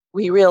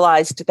we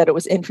realized that it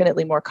was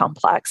infinitely more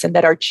complex and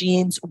that our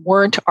genes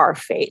weren't our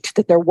fate,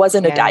 that there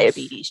wasn't a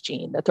diabetes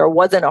gene, that there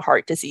wasn't a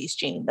heart disease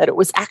gene, that it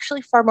was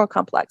actually far more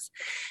complex.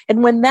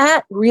 And when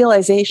that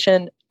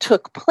realization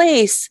took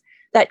place,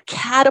 that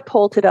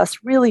catapulted us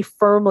really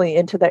firmly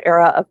into the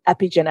era of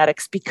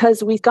epigenetics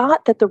because we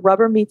got that the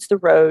rubber meets the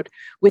road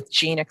with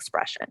gene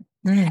expression.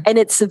 And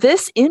it's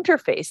this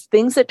interface,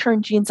 things that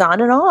turn genes on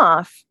and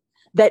off,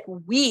 that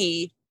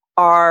we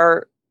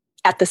are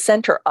at the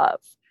center of,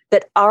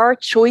 that our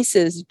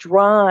choices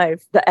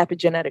drive the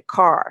epigenetic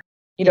car.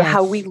 You know,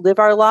 how we live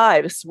our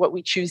lives, what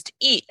we choose to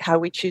eat, how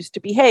we choose to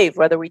behave,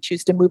 whether we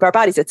choose to move our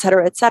bodies, et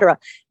cetera, et cetera.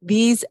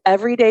 These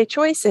everyday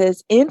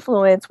choices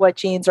influence what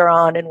genes are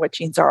on and what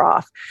genes are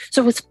off.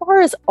 So as far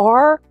as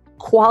our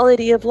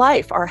quality of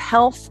life, our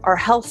health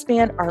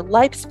span, our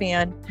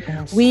lifespan,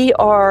 we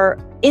are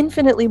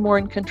infinitely more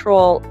in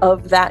control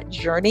of that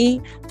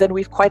journey than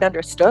we've quite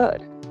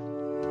understood.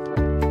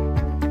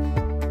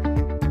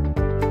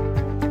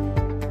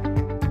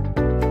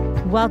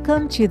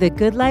 Welcome to the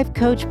Good Life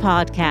Coach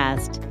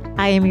podcast.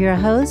 I am your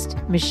host,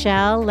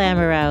 Michelle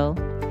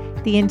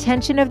Lamoureux. The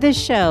intention of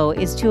this show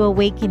is to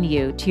awaken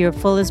you to your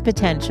fullest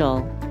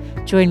potential.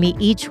 Join me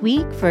each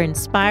week for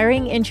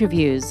inspiring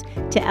interviews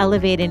to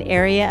elevate an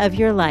area of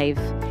your life,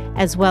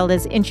 as well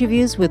as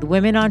interviews with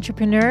women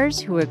entrepreneurs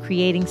who are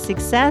creating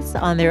success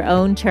on their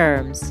own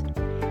terms.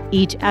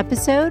 Each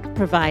episode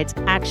provides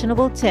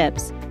actionable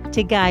tips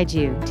to guide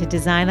you to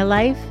design a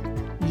life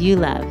you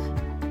love.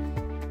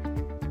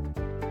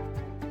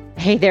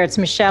 Hey there, it's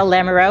Michelle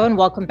Lamoureux, and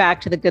welcome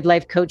back to the Good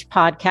Life Coach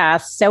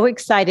podcast. So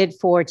excited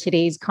for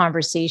today's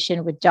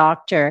conversation with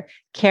Dr.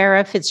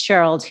 Kara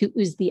Fitzgerald, who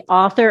is the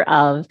author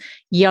of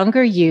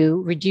Younger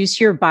You,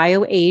 Reduce Your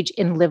Bio Age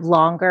and Live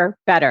Longer,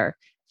 Better.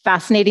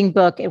 Fascinating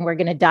book, and we're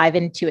going to dive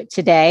into it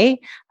today.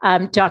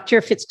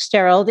 Dr.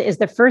 Fitzgerald is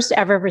the first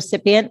ever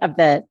recipient of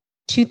the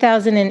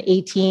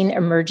 2018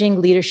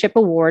 Emerging Leadership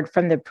Award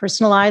from the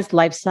Personalized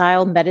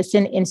Lifestyle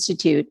Medicine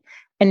Institute,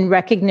 in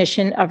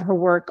recognition of her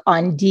work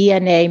on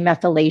DNA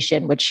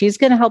methylation, which she's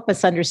going to help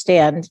us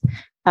understand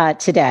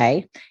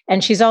today.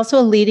 And she's also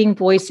a leading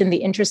voice in the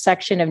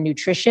intersection of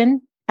nutrition,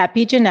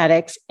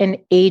 epigenetics, and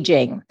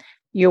aging.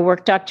 Your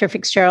work, Dr.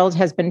 Fitzgerald,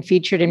 has been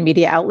featured in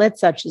media outlets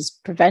such as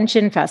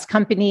Prevention, Fast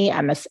Company,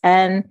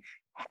 MSN,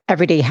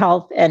 Everyday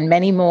Health, and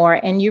many more.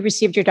 And you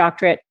received your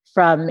doctorate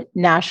from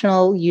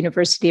National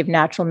University of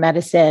Natural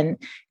Medicine,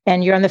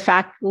 and you're on the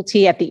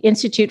faculty at the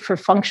Institute for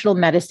Functional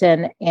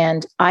Medicine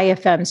and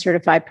IFM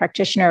certified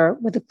practitioner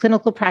with a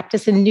clinical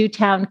practice in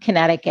Newtown,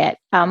 Connecticut.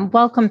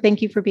 Welcome.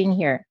 Thank you for being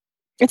here.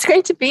 It's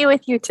great to be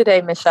with you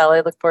today, Michelle.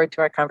 I look forward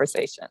to our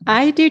conversation.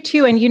 I do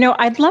too. And,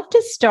 I'd love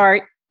to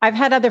start. I've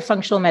had other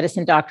functional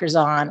medicine doctors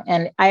on,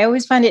 and I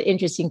always find it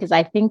interesting because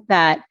I think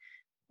that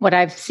what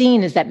I've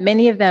seen is that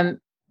many of them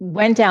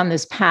went down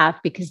this path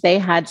because they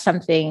had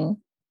something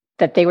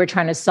that they were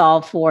trying to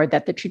solve for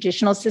that the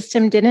traditional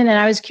system didn't. And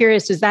I was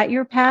curious, is that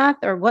your path,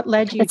 or what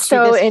led you to this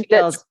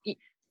field?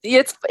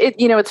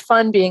 It's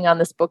fun being on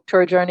this book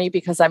tour journey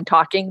because I'm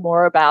talking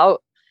more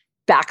about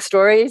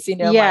backstories,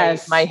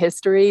 my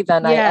history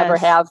than I ever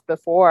have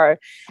before.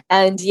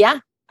 And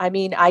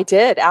I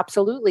did.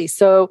 Absolutely.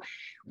 So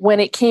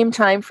when it came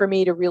time for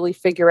me to really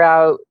figure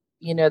out,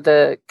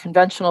 the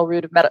conventional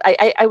route of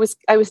medicine, I was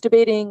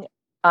debating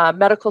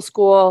medical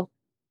school,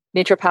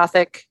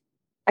 naturopathic.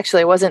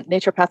 Actually,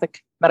 naturopathic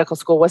medical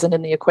school wasn't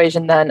in the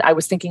equation then. I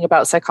was thinking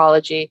about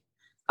psychology.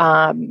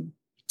 I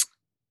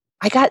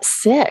got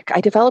sick.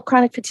 I developed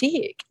chronic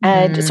fatigue.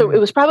 And so it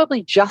was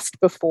probably just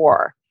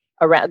before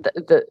around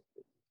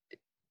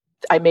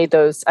I made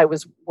those, I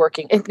was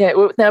working.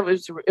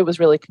 It was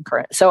really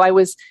concurrent. So I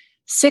was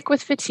sick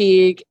with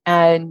fatigue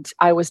and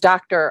I was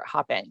doctor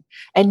hopping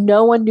and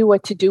no one knew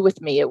what to do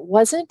with me. It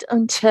wasn't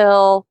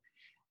until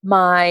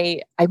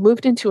I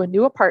moved into a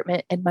new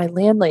apartment and my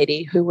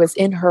landlady, who was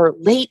in her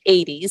late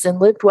 80s and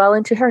lived well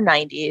into her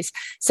 90s,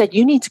 said,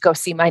 "You need to go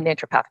see my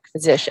naturopathic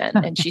physician."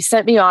 And she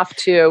sent me off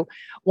to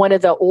one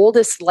of the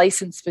oldest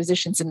licensed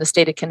physicians in the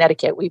state of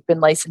Connecticut. We've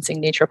been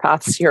licensing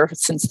naturopaths here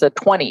since the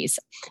 20s.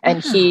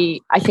 And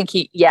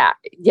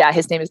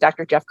his name is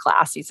Dr. Jeff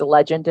Class. He's a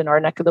legend in our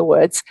neck of the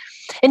woods.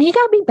 And he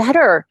got me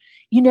better.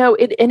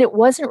 It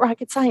wasn't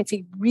rocket science.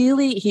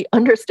 He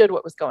understood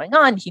what was going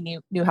on. He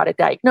knew how to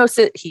diagnose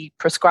it. He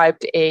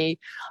prescribed a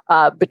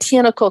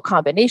botanical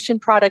combination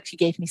product. He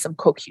gave me some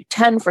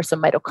CoQ10 for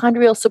some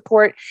mitochondrial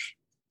support,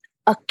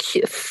 a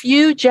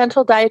few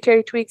gentle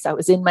dietary tweaks. I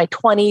was in my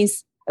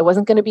 20s. I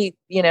wasn't going to be,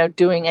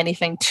 doing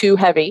anything too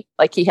heavy.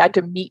 Like, he had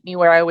to meet me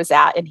where I was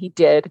at, and he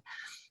did.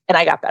 And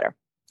I got better.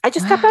 I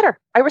just got better.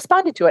 I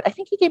responded to it. I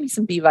think he gave me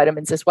some B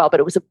vitamins as well, but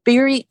it was a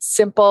very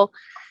simple,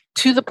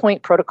 to the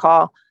point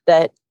protocol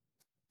that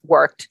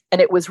worked.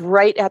 And it was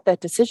right at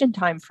that decision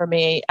time for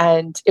me.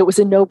 And it was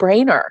a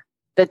no-brainer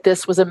that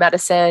this was a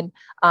medicine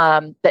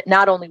that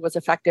not only was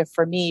effective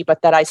for me,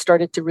 but that I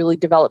started to really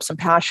develop some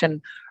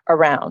passion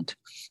around.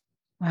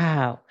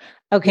 Wow.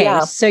 Okay.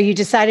 Yeah. So you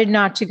decided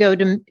not to go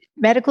to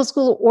medical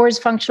school, or is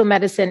functional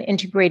medicine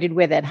integrated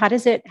with it? How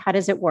does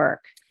it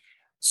work?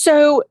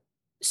 So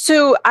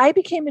So I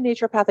became a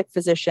naturopathic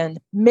physician.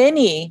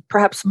 Many,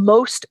 perhaps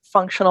most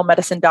functional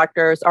medicine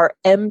doctors are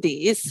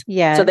MDs.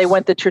 Yes. So they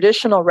went the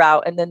traditional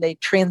route and then they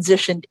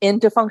transitioned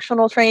into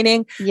functional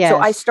training. Yes. So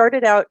I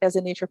started out as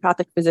a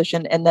naturopathic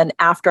physician. And then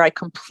after I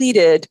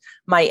completed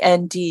my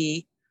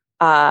ND,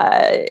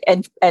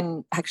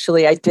 and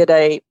actually I did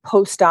a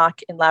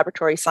postdoc in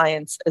laboratory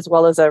science as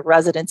well as a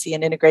residency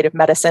in integrative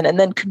medicine. And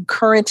then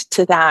concurrent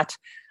to that,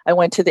 I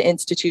went to the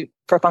Institute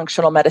for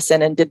Functional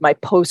Medicine and did my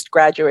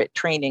postgraduate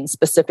training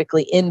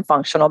specifically in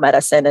functional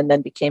medicine, and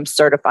then became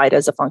certified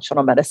as a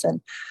functional medicine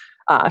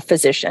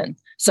physician.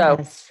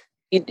 So,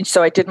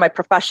 so I did my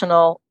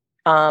professional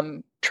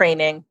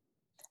training,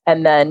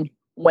 and then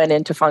went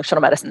into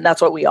functional medicine.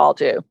 That's what we all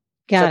do.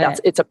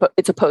 It's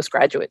a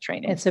postgraduate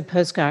training. It's a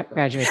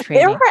postgraduate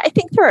training. I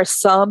think there are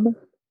some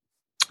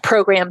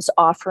programs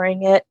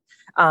offering it.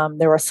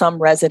 There are some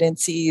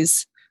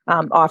residencies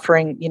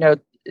offering,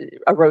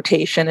 a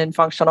rotation in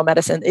functional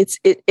medicine. It's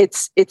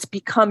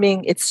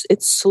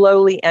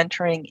slowly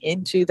entering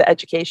into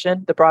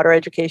the broader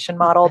education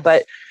model. Yes.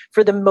 But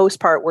for the most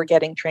part, we're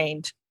getting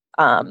trained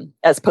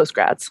as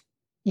postgrads.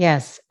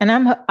 Yes. And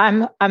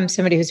I'm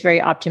somebody who's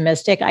very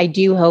optimistic. I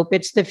do hope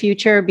it's the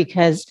future,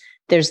 because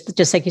there's,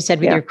 just like you said,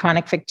 with your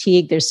chronic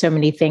fatigue, there's so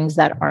many things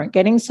that aren't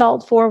getting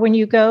solved for when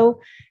you go.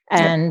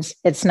 And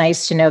it's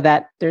nice to know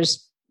that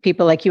there's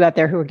people like you out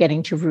there who are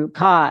getting to root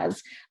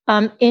cause.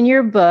 In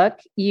your book,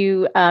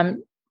 you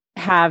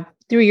have,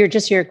 through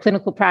your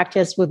clinical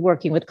practice with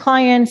working with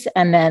clients,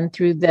 and then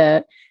through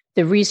the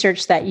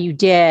research that you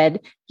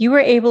did, you were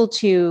able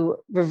to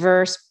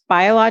reverse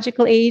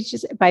biological age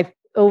by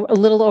a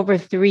little over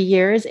 3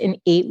 years in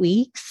 8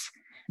 weeks,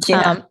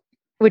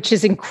 which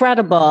is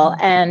incredible.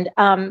 And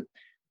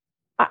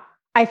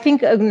I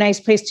think a nice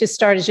place to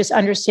start is just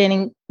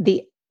understanding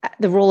the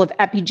role of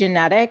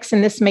epigenetics.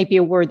 And this might be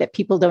a word that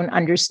people don't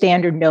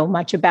understand or know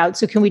much about.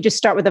 So can we just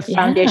start with a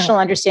foundational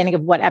understanding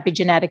of what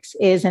epigenetics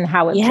is and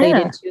how it played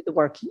into the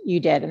work you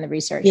did and the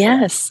research?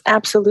 Yes,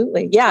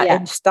 absolutely. Yeah.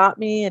 And stop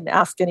me and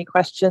ask any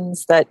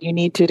questions that you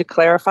need to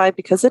clarify,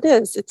 because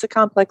it's a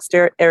complex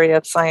area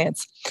of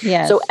science.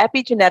 Yes. So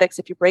epigenetics,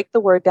 if you break the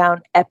word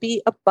down,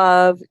 epi,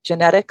 above,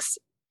 genetics,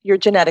 your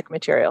genetic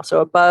material. So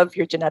above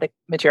your genetic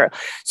material.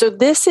 So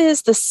this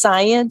is the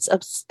science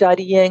of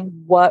studying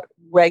what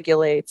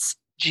regulates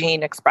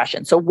gene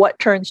expression. So what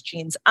turns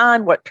genes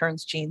on, what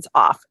turns genes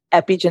off.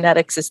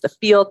 Epigenetics is the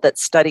field that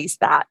studies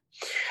that.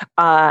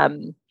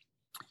 One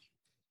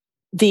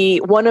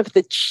of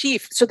the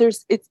chief, so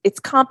it's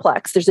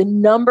complex. There's a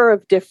number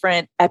of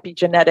different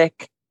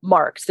epigenetic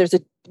marks. There's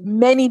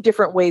many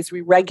different ways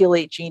we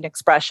regulate gene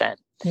expression.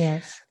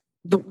 Yes.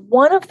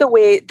 One of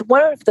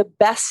the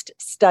best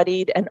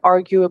studied and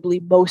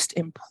arguably most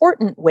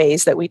important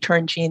ways that we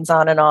turn genes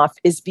on and off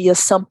is via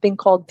something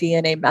called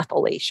DNA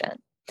methylation.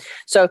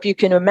 So if you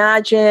can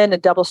imagine a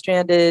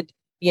double-stranded,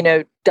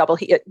 DNA,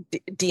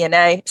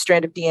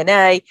 strand of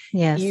DNA,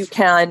 you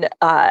can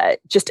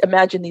just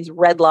imagine these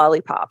red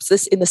lollipops.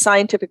 This, in the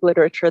scientific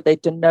literature, they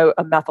denote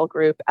a methyl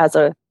group as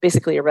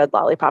basically a red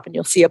lollipop, and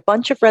you'll see a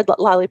bunch of red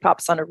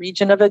lollipops on a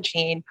region of a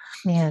gene.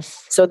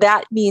 Yes. So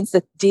that means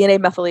that DNA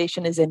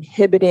methylation is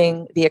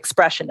inhibiting the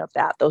expression of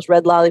that. Those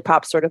red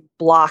lollipops sort of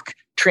block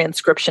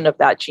transcription of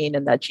that gene,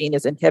 and that gene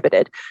is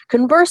inhibited.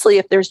 Conversely,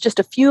 if there's just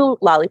a few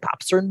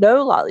lollipops or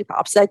no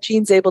lollipops, that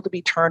gene's able to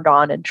be turned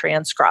on and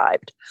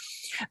transcribed.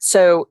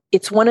 So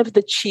it's one of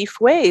the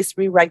chief ways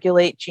we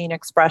regulate gene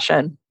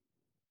expression.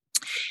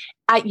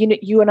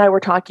 You and I were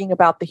talking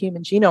about the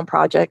Human Genome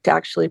Project,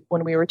 actually,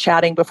 when we were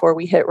chatting before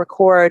we hit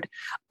record.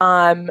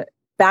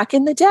 Back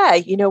in the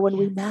day, when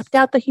we mapped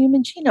out the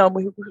human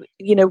genome,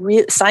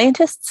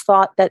 scientists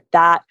thought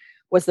that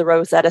was the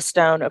Rosetta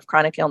Stone of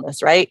chronic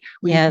illness, right?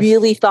 We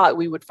really thought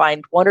we would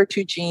find 1 or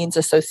 2 genes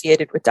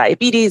associated with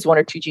diabetes, 1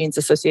 or 2 genes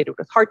associated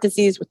with heart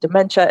disease, with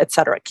dementia, et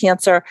cetera,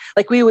 cancer.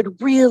 Like, we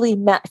would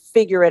really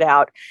figure it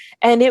out.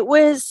 And it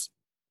was,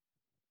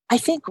 I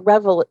think,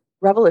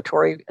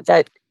 revelatory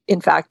that, in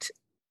fact,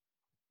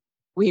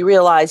 we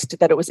realized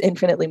that it was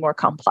infinitely more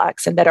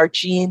complex, and that our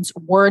genes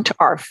weren't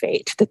our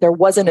fate, that there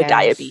wasn't a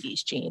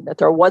diabetes gene, that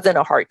there wasn't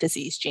a heart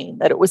disease gene,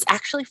 that it was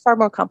actually far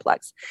more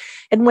complex.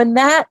 And when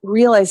that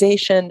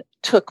realization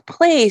took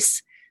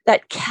place,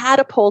 that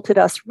catapulted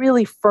us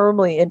really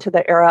firmly into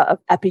the era of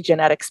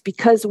epigenetics,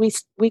 because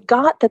we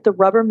got that the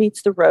rubber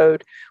meets the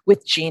road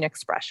with gene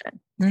expression.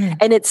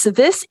 And it's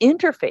this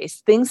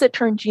interface, things that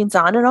turn genes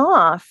on and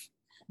off,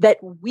 that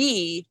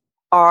we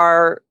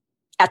are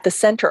at the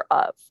center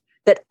of.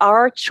 That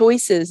our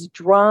choices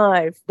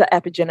drive the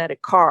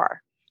epigenetic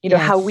car.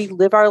 How we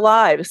live our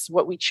lives,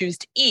 what we choose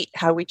to eat,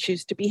 how we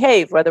choose to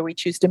behave, whether we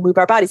choose to move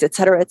our bodies, et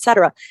cetera, et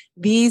cetera.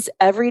 These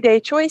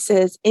everyday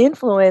choices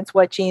influence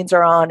what genes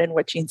are on and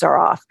what genes are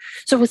off.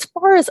 So as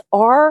far as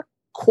our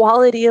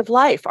quality of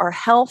life, our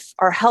health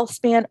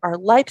span, our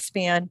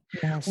lifespan,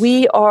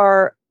 we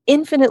are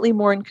infinitely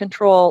more in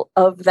control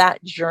of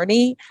that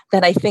journey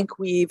than I think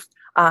we've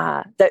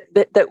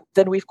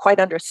quite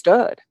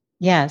understood.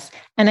 Yes.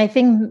 And I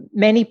think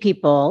many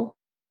people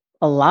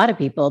a lot of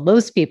people,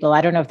 most people,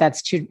 I don't know if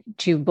that's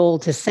too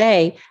bold to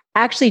say,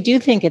 actually do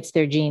think it's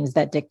their genes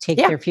that dictate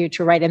their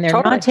future, right? And they're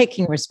not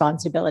taking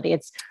responsibility.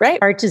 It's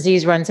heart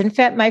disease runs in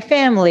my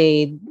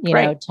family, you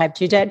know, type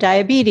 2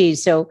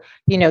 diabetes. So,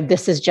 you know,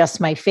 this is just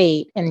my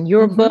fate. And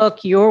your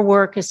book, your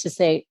work is to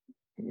say,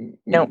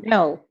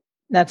 no,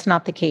 that's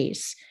not the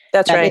case.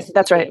 That's right.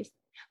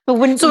 But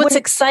it's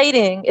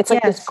exciting. It's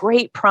like this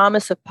great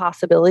promise of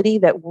possibility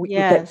that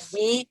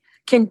we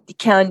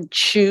can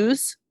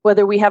choose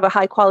whether we have a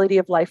high quality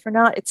of life or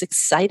not. It's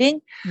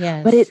exciting,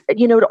 but it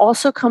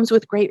also comes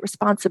with great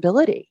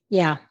responsibility.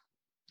 Yeah,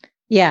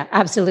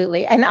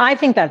 absolutely. And I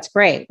think that's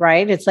great,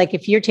 right? It's like,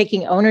 if you're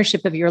taking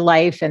ownership of your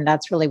life, and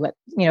that's really what,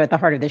 you know, at the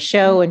heart of the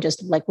show, and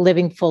just like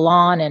living full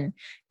on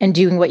and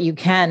doing what you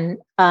can.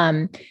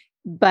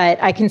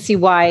 But I can see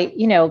why,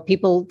 you know,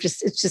 people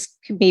it's just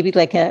maybe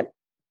like a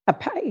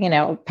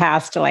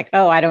past to like,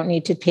 oh, I don't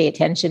need to pay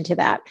attention to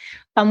that.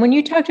 When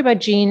you talked about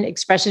gene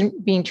expression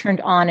being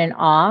turned on and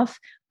off,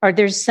 are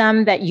there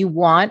some that you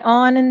want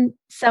on and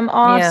some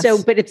off? Yes.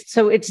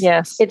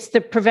 It's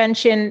the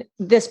prevention.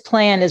 This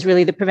plan is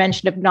really the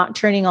prevention of not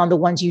turning on the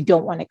ones you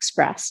don't want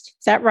expressed.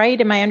 Is that right?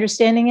 Am I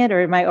understanding it,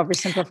 or am I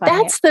oversimplifying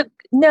That's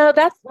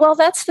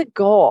the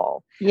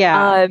goal.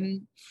 Yeah.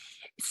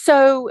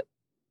 So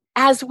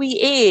as we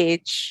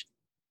age,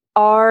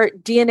 our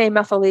DNA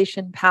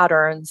methylation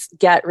patterns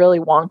get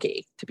really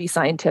wonky, to be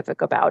scientific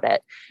about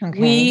it. Okay.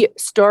 We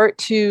start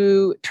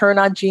to turn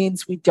on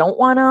genes we don't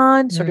want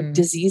on, sort of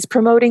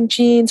disease-promoting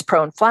genes,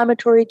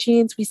 pro-inflammatory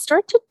genes. We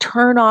start to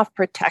turn off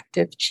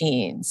protective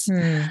genes.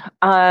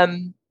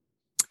 And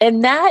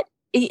I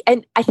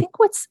think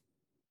what's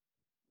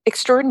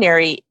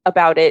extraordinary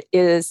about it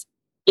is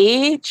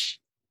age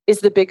is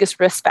the biggest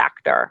risk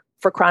factor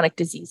for chronic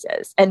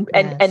diseases. And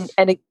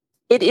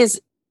it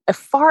is a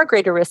far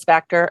greater risk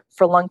factor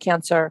for lung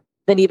cancer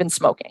than even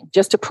smoking,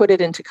 just to put it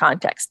into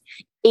context.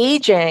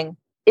 Aging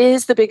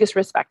is the biggest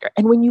risk factor.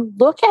 And when you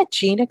look at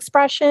gene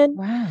expression,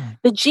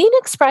 the gene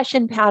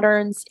expression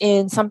patterns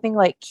in something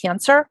like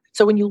cancer,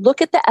 so when you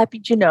look at the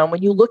epigenome,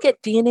 when you look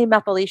at DNA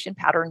methylation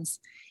patterns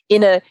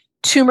in a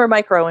tumor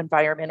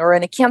microenvironment or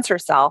in a cancer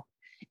cell,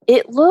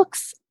 it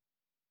looks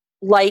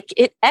like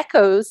it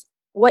echoes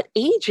what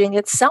aging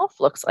itself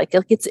looks like.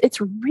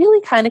 It's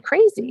really kind of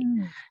crazy.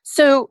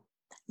 So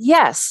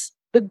yes,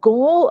 the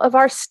goal of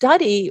our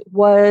study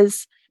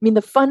was,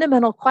 the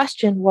fundamental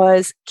question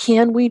was,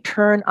 can we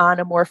turn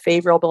on a more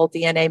favorable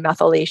DNA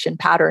methylation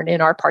pattern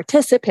in our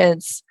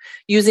participants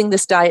using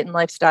this diet and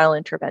lifestyle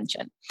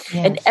intervention?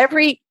 Yes. And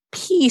every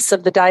piece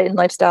of the diet and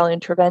lifestyle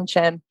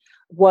intervention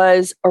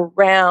was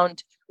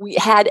around, we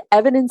had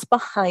evidence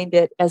behind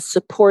it as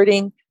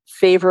supporting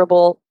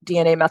favorable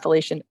DNA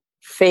methylation,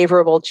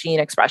 favorable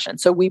gene expression.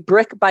 So we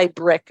brick by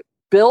brick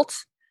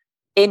built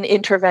in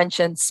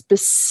intervention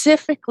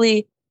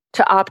specifically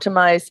to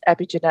optimize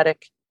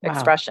epigenetic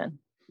expression.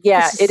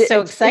 Yeah, it's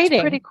so exciting.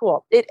 It's pretty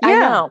cool. I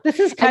know. This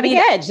is cutting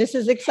edge. This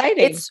is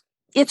exciting. It is.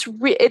 It's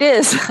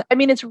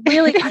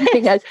really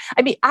cutting edge.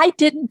 I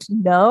didn't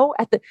know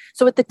at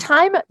the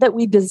time that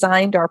we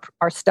designed our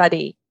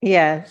study.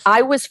 Yes,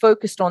 I was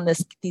focused on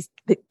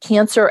the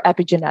cancer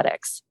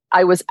epigenetics.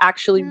 I was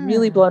actually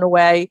really blown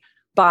away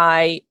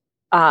by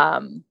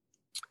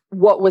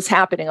what was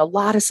happening. A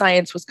lot of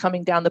science was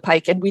coming down the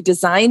pike, and we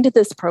designed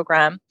this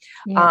program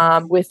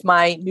with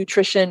my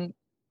nutrition,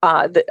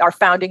 our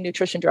founding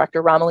nutrition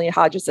director, Romilly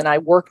Hodges, and I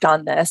worked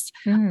on this,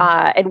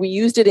 and we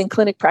used it in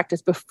clinic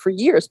practice for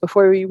years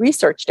before we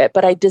researched it.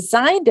 But I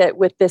designed it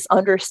with this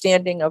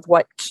understanding of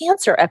what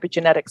cancer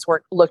epigenetics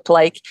looked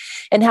like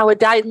and how a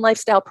diet and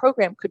lifestyle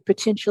program could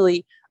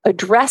potentially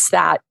address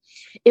that.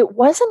 It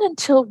wasn't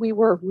until we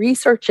were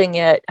researching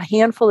it a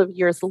handful of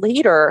years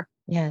later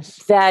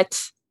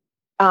that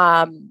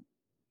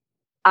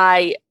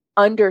I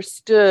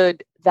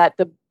understood that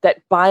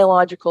that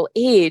biological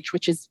age,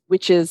 which is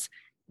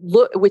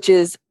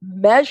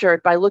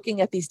measured by looking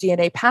at these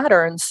DNA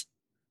patterns,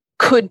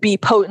 could be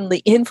potently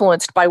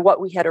influenced by what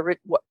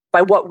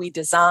we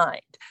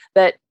designed.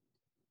 That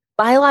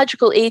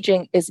biological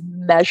aging is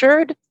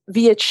measured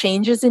via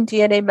changes in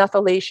DNA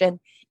methylation,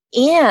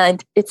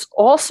 and it's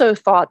also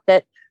thought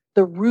that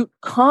the root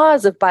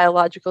cause of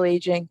biological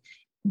aging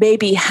may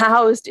be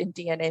housed in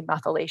DNA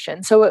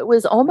methylation. So it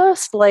was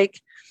almost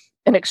like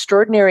an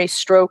extraordinary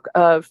stroke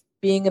of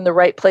being in the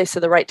right place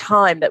at the right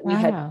time, that we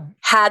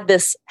had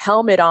this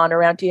helmet on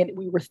around DNA.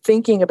 We were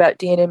thinking about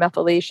DNA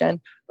methylation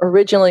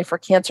originally for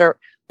cancer,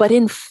 but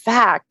in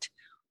fact,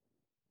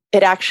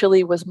 it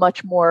actually was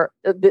much more,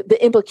 the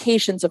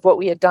implications of what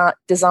we had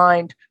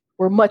designed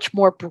were much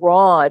more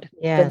broad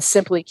than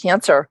simply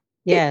cancer.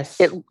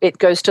 Yes. It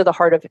goes to the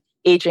heart of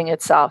aging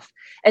itself.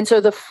 And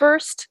so the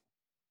first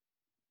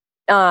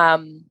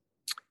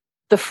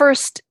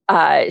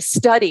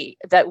study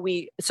that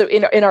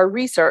in our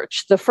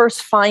research, the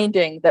first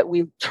finding that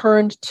we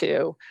turned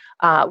to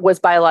was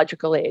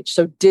biological age.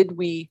 So did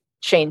we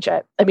change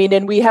it?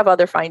 And we have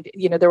other findings,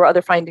 there were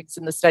other findings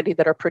in the study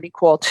that are pretty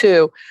cool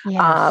too.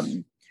 Yes.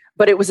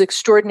 But it was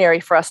extraordinary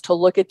for us to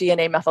look at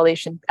DNA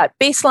methylation at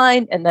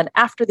baseline and then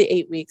after the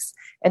 8 weeks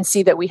and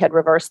see that we had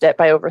reversed it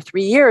by over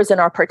 3 years in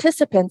our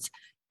participants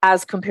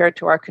as compared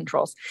to our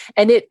controls.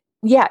 And it's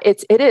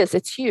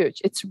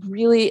huge. It's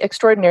really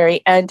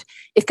extraordinary. And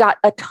it got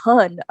a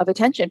ton of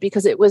attention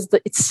because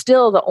it's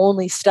still the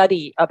only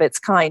study of its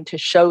kind to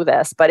show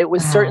this, but it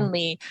was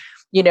certainly,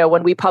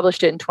 when we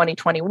published it in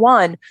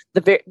 2021,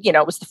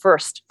 it was the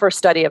first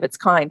study of its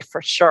kind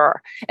for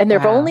sure. And there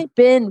have only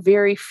been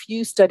very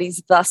few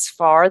studies thus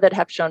far that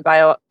have shown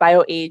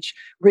bioage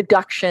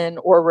reduction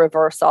or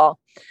reversal.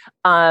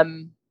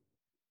 The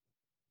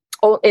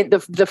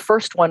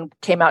first one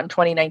came out in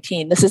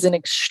 2019. This is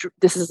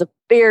a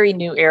very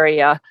new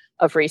area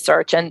of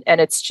research, and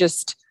it's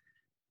just,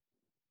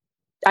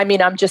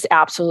 I'm just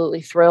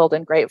absolutely thrilled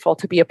and grateful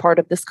to be a part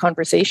of this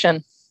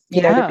conversation.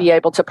 To be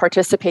able to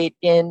participate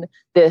in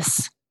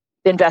this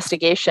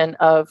investigation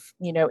of,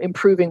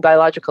 improving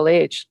biological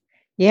age.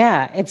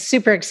 Yeah, it's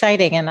super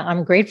exciting. And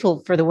I'm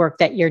grateful for the work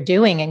that you're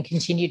doing and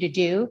continue to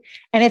do.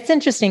 And it's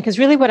interesting because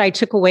really what I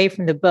took away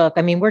from the book,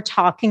 we're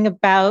talking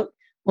about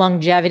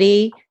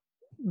longevity,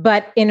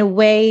 but in a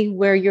way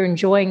where you're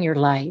enjoying your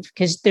life.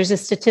 Because there's a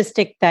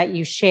statistic that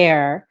you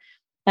share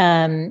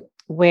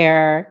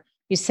where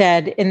you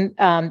said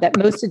that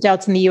most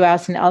adults in the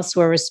US and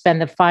elsewhere will spend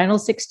the final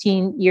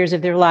 16 years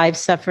of their lives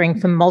suffering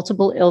from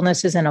multiple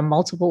illnesses and on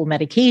multiple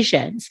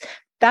medications.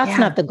 That's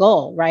not the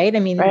goal, right?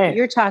 What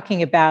you're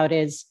talking about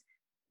is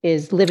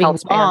living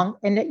health long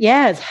span. And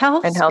yes,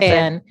 health and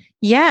span. Healthy.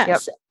 Yes.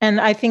 Yep. And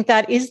I think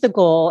that is the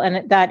goal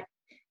and that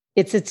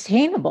it's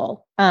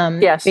attainable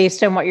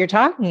based on what you're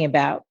talking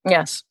about.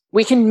 Yes.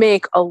 We can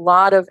make a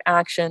lot of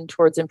action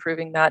towards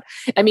improving that.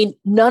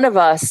 None of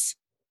us,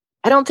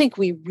 I don't think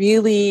we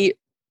really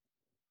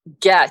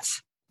get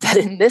that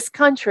in this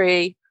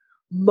country,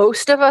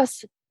 most of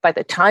us, by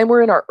the time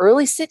we're in our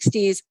early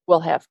 60s,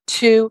 will have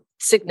 2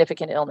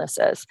 significant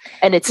illnesses.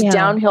 And it's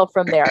downhill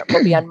from there.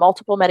 We'll be on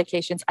multiple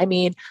medications.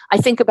 I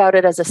think about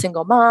it as a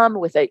single mom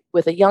with a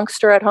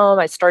youngster at home.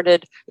 I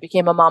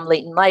became a mom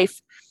late in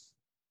life.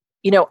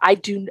 I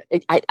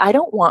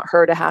don't want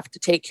her to have to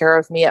take care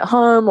of me at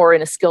home or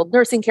in a skilled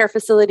nursing care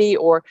facility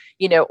or,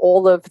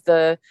 all of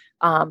the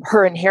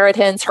her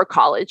inheritance, her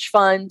college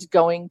fund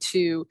going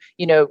to,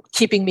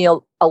 keeping me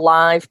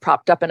alive,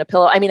 propped up in a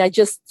pillow. I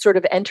just sort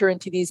of enter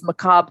into these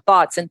macabre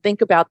thoughts and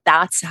think about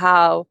that's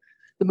how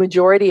the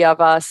majority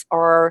of us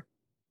are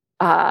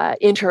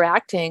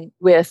interacting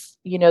with,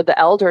 the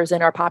elders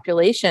in our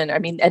population.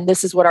 And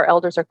this is what our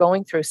elders are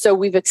going through. So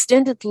we've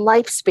extended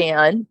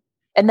lifespan,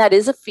 and that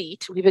is a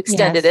feat. We've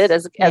extended it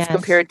as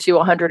compared to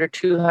 100 or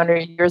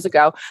 200 years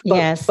ago.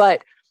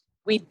 But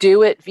we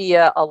do it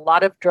via a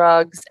lot of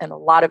drugs and a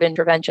lot of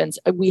interventions.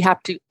 We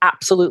have to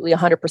absolutely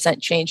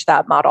 100% change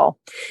that model.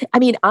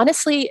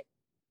 Honestly,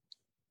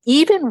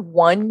 even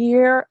 1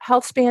 year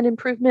health span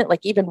improvement,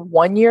 like even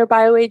 1 year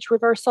bioage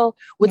reversal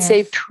would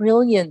save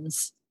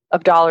trillions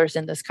of dollars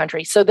in this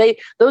country. So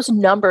those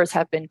numbers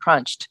have been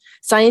crunched.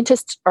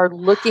 Scientists are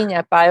looking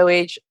at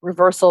bioage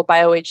reversal,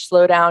 bioage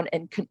slowdown,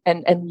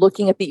 and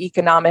looking at the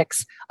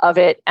economics of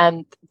it,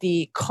 and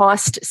the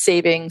cost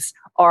savings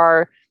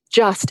are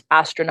just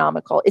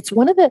astronomical. It's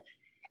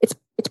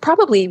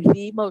probably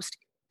the most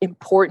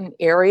important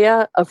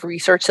area of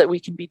research that we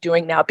can be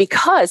doing now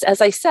because, as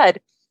I said,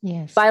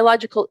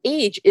 biological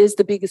age is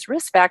the biggest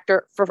risk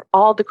factor for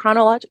all the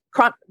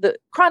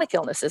chronic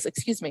illnesses.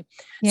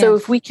 So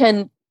if we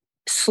can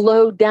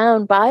slow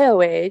down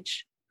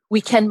bioage,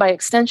 we can, by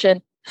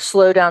extension,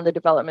 slow down the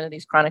development of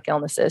these chronic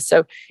illnesses.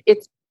 So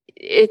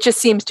it just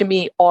seems to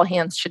me all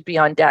hands should be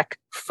on deck,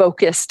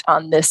 focused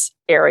on this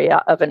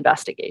area of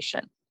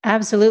investigation.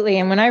 Absolutely.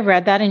 And when I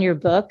read that in your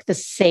book, the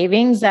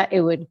savings that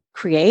it would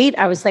create,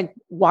 I was like,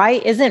 why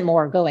isn't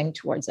more going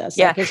towards us?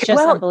 It's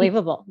just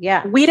unbelievable.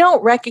 Yeah. We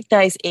don't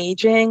recognize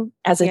aging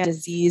as a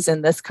disease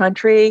in this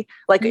country.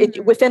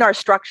 Within our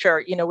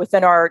structure,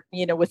 within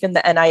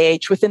the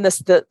NIH, within this,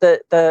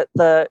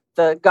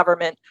 the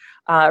government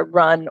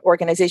run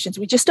organizations,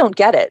 we just don't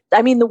get it.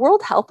 The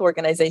World Health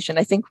Organization,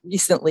 I think,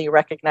 recently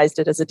recognized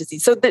it as a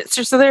disease. So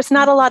there's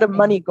not a lot of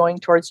money going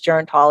towards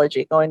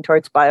gerontology, going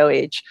towards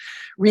bioage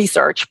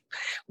research.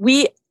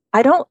 We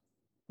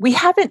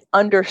haven't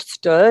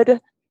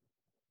understood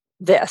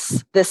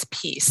this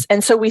piece.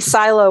 And so we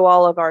silo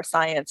all of our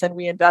science and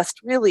we invest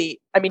really,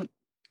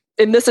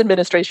 in this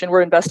administration,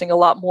 we're investing a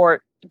lot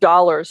more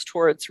dollars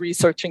towards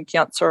researching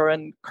cancer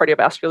and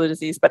cardiovascular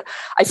disease. But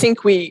I think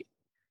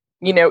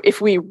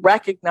if we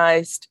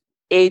recognized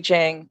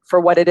aging for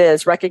what it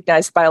is,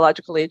 recognized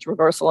biological age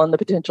reversal and the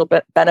potential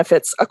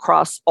benefits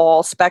across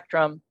all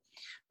spectrum,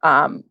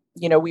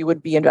 we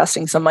would be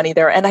investing some money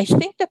there. And I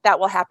think that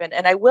will happen.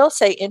 And I will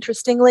say,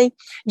 interestingly,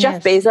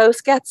 Jeff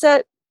Bezos gets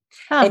it.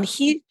 Huh. And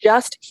he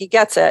gets it. He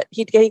gets it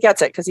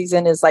because he's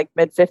in his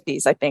mid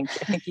 50s, I think.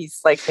 I think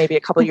he's maybe a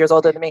couple of years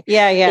older than me.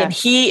 Yeah. And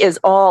he is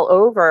all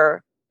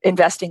over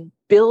investing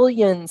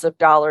billions of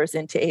dollars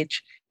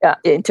into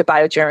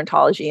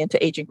biogerontology,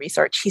 into aging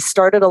research. He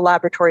started a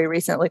laboratory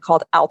recently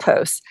called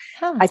Altos.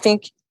 Huh. I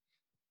think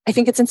I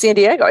think it's in San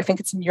Diego. I think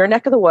it's in your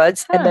neck of the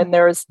woods. And then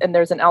there's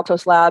an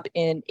Altos lab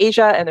in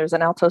Asia, and there's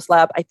an Altos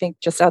lab, I think,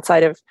 just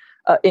outside of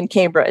in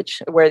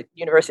Cambridge, where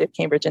University of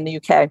Cambridge in the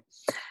UK.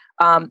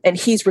 And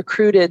he's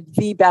recruited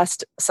the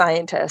best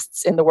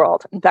scientists in the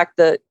world. In fact,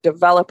 the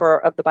developer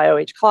of the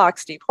BioAge clock,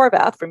 Steve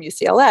Horvath from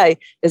UCLA,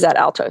 is at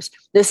Altos.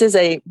 This is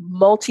a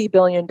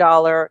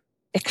multi-billion-dollar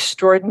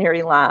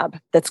extraordinary lab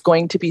that's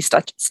going to be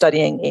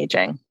studying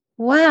aging.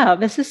 Wow,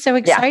 this is so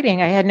exciting.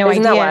 Yeah. I had no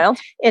idea. Isn't that wild?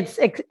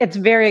 It's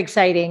very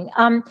exciting.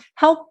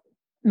 Help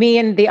me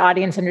and the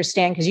audience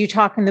understand, because you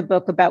talk in the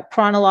book about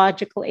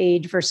chronological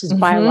age versus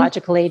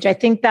biological age. I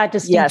think that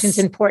distinction is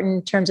important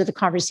in terms of the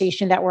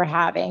conversation that we're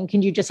having.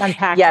 Can you just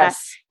unpack that?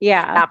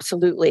 Yeah,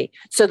 absolutely.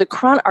 So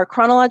our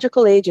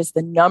chronological age is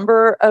the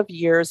number of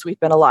years we've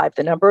been alive,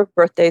 the number of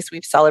birthdays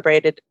we've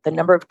celebrated, the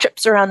number of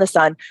trips around the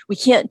sun. We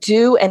can't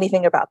do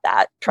anything about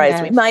that. Try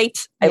as we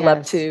might. I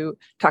love to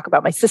talk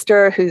about my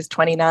sister, who's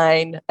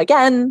 29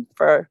 again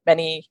for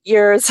many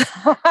years,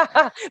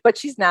 but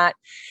she's not.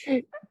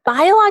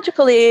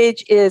 Biological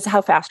age is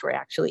how fast we're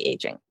actually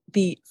aging,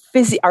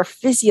 our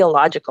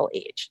physiological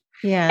age.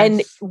 Yeah.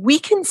 And we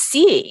can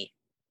see,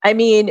 I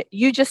mean,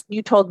 you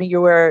told me you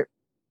were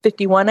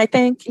 51, I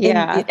think.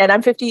 Yeah. And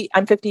I'm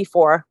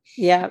 54.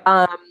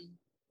 Yeah.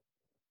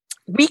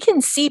 We can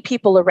see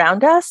people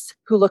around us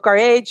who look our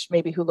age,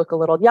 maybe who look a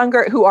little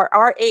younger, who are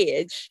our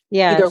age,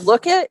 either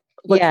look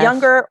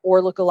younger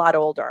or look a lot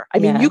older. I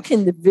mean, you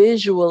can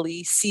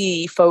visually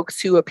see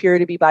folks who appear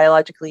to be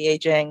biologically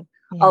aging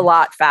a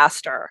lot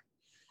faster.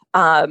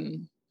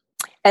 And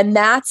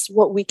that's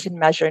what we can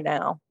measure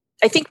now.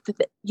 I think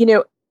that,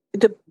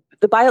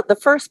 the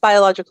first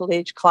biological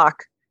age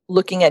clock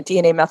looking at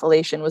DNA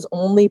methylation was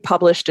only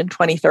published in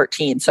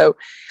 2013. So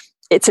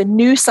it's a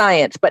new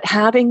science, but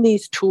having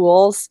these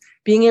tools,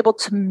 being able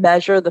to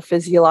measure the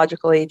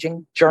physiological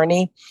aging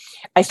journey,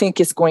 I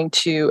think is going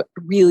to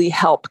really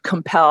help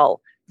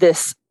compel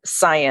this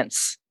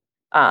science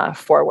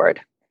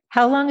forward.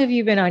 How long have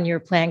you been on your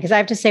plan? Because I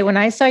have to say, when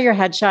I saw your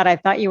headshot, I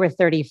thought you were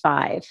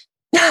 35.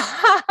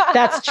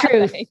 That's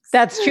truth.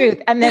 That's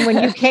truth. And then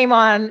when you came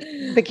on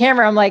the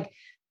camera, I'm like,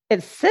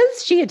 it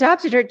says she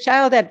adopted her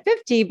child at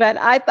 50, but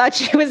I thought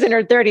she was in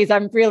her 30s.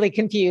 I'm really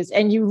confused.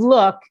 And you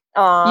look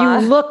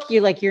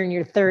like you're in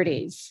your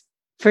 30s.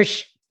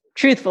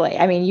 Truthfully,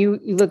 I mean, you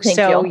look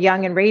so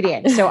young and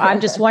radiant. So I'm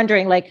just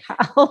wondering, like,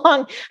 how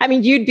long? I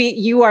mean,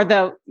 you were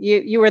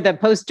the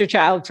poster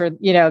child for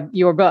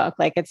your book.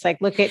 Like, it's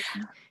like, look at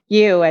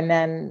you, and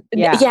then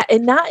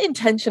and not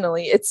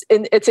intentionally. It's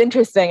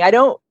interesting. I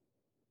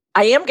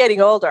am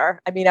getting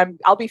older. I mean,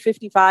 I'll be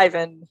 55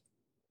 and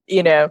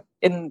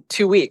in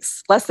 2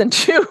 weeks, less than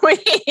 2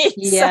 weeks.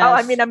 Yes. So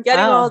I mean, I'm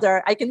getting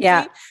older. I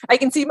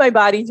can see my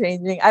body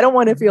changing. I don't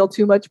want to feel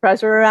too much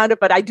pressure around it,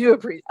 but I do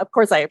of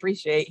course I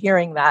appreciate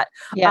hearing that.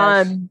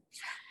 Yes.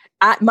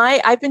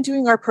 I've been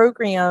doing our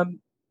program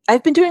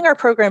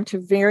to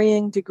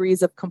varying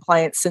degrees of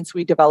compliance since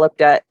we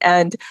developed it.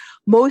 And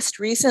most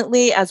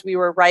recently, as we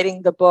were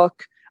writing the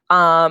book,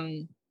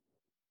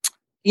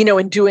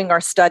 in doing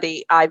our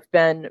study, I've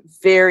been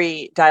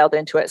very dialed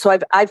into it. So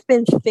I've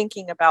been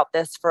thinking about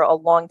this for a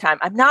long time.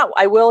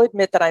 I will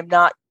admit that I'm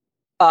not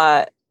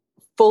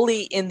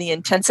fully in the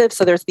intensive.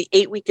 So there's the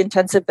 8-week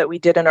intensive that we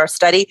did in our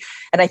study.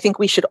 And I think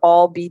we should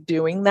all be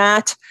doing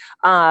that.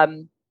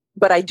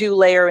 But I do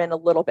layer in a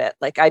little bit.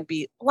 Like, I'd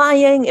be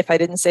lying if I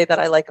didn't say that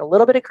I like a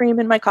little bit of cream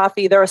in my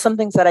coffee. There are some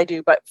things that I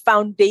do, but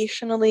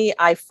foundationally,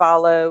 I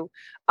follow,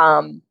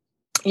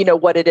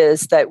 what it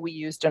is that we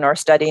used in our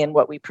study and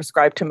what we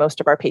prescribe to most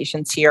of our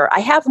patients here. I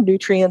have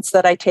nutrients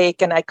that I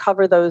take, and I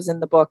cover those in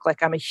the book.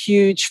 Like, I'm a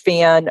huge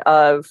fan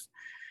of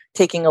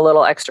taking a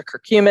little extra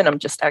curcumin. I'm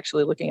just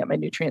actually looking at my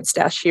nutrient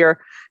stash here.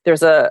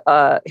 There's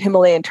a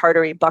Himalayan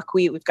tartary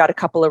buckwheat. We've got a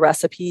couple of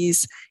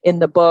recipes in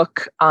the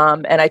book.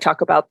 And I talk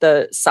about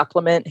the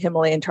supplement,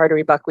 Himalayan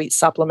tartary buckwheat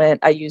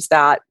supplement. I use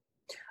that.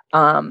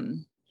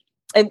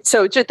 And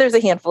so there's a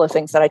handful of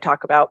things that I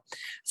talk about.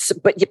 So,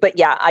 but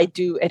yeah, I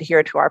do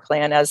adhere to our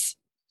plan as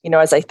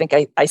I think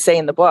I say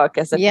in the book,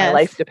 as if my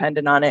life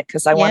depended on it,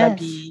 because I want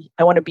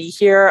to be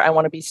here. I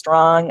want to be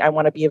strong. I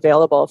want to be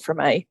available for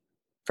my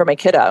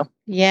kiddo.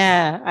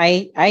 Yeah,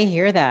 I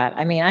hear that.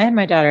 I mean, I had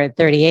my daughter at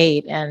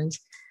 38, and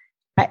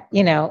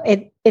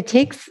it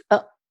takes.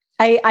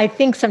 I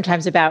think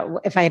sometimes about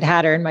if I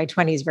had her in my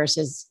 20s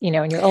versus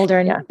when you're older,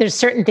 and there's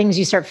certain things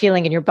you start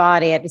feeling in your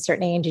body at a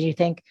certain age, and you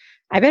think,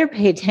 I better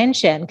pay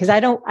attention, because I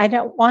don't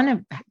want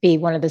to be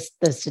one of the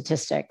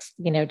statistics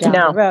down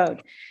the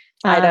road.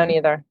 I don't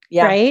either.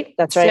 Yeah, right.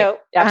 That's right. So,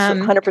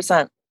 absolutely,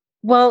 100%.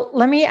 Well,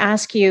 let me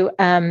ask you.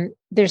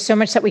 There's so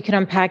much that we could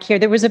unpack here.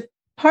 There was a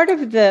part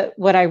of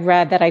what I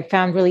read that I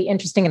found really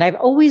interesting, and I've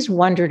always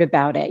wondered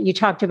about it. You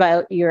talked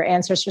about your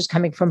ancestors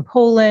coming from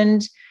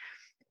Poland.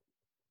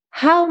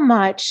 How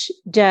much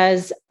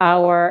does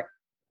our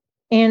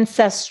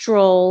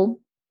ancestral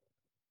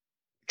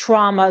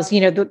traumas,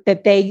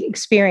 that they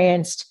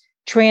experienced,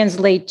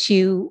 translate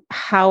to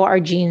how our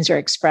genes are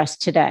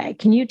expressed today?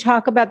 Can you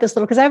talk about this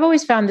little? Because I've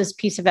always found this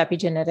piece of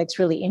epigenetics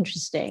really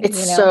interesting.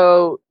 It's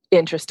so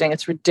interesting.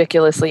 It's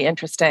ridiculously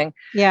interesting.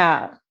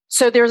 Yeah.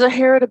 So there's a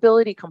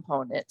heritability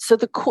component. So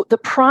the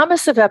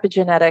promise of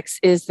epigenetics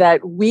is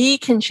that we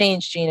can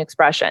change gene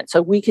expression. So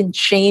we can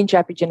change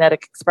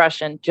epigenetic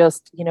expression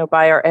just,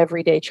 by our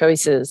everyday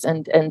choices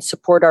and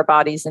support our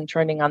bodies in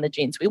turning on the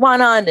genes we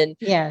want on and,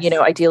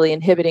 ideally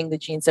inhibiting the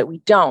genes that we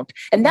don't.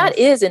 And that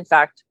is, in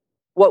fact,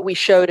 what we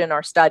showed in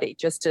our study.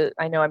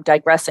 I know I'm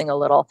digressing a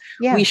little.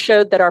 Yeah. We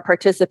showed that our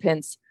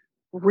participants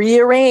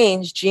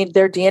rearranged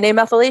their DNA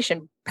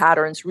methylation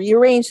patterns,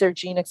 rearranged their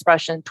gene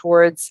expression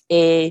towards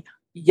a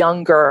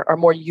younger or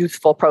more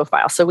youthful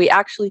profile. So we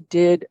actually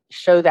did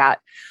show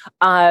that.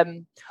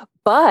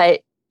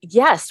 But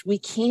yes, we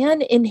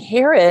can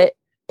inherit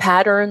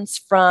patterns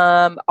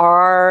from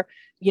our,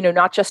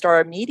 not just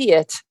our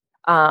immediate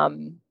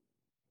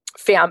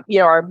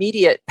our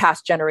immediate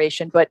past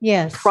generation, but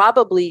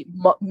probably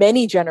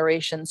many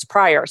generations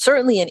prior.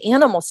 Certainly in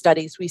animal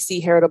studies, we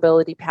see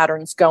heritability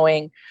patterns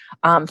going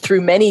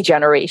through many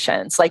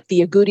generations, like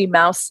the agouti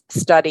mouse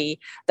study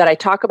that I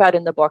talk about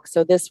in the book.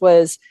 So this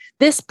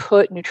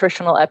put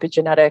nutritional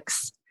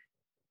epigenetics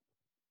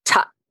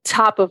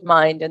top of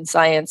mind in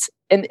science.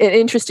 And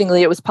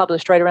interestingly, it was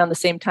published right around the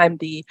same time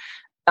the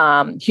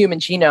human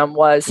genome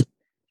was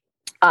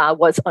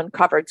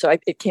uncovered. So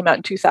it came out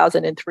in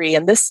 2003.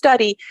 And this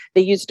study,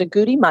 they used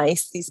agouti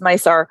mice. These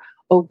mice are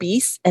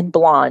obese and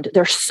blonde.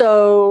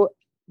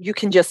 You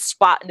can just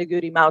spot an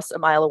agouti mouse a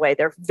mile away.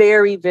 They're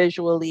very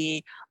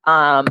visually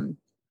prominent.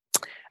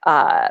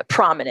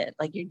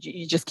 Like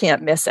you just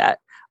can't miss it.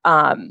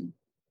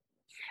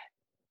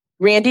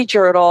 Randy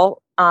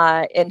Girdle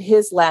in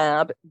his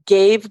lab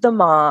gave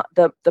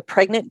the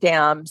pregnant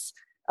dams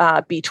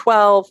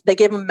B12. They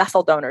gave them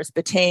methyl donors,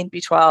 betaine,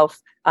 B12,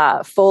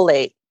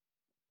 folate.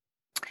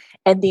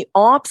 And the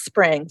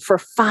offspring for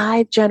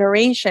 5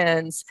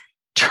 generations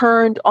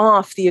turned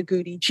off the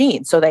agouti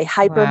gene. So they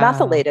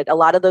hypermethylated a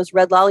lot of those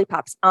red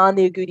lollipops on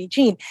the agouti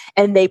gene.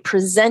 And they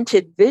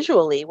presented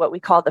visually what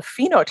we call the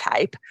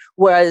phenotype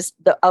was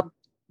a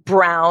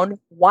brown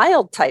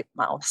wild type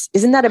mouse.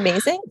 Isn't that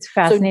amazing? It's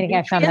fascinating. So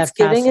I found that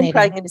fascinating. Giving and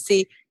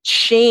pregnancy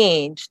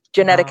changed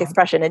genetic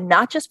expression, and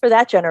not just for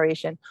that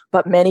generation,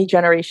 but many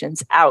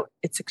generations out.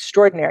 It's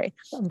extraordinary.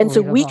 And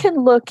so we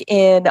can look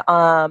in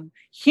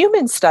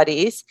human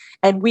studies,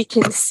 and we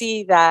can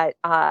see that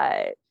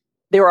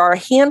there are a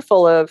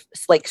handful of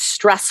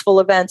stressful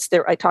events.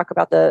 I talk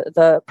about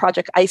the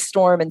Project Ice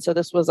Storm, and so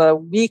this was a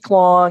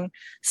week-long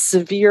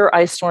severe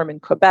ice storm in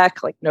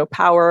Quebec, like no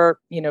power.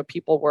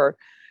 People were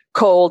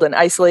cold and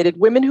isolated.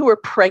 Women who were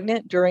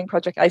pregnant during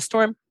Project Ice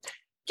Storm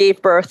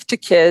gave birth to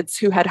kids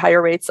who had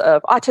higher rates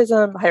of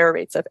autism, higher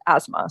rates of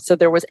asthma. So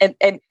there was, and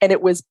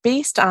it was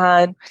based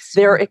on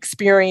their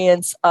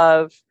experience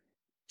of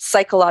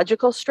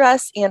psychological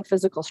stress and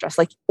physical stress,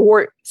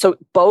 so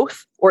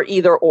both or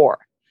either or.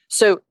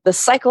 So the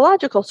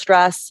psychological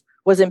stress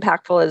was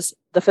impactful as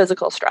the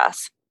physical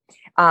stress.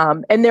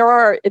 And there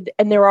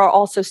are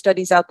also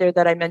studies out there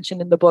that I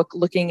mentioned in the book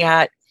looking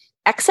at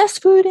excess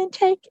food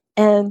intake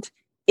and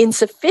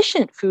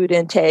insufficient food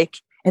intake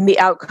and the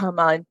outcome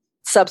on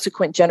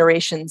subsequent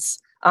generations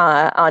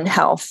on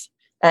health.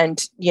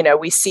 And,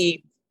 we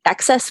see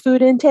excess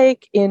food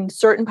intake in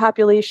certain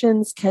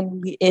populations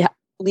can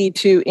lead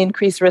to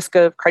increased risk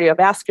of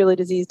cardiovascular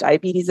disease,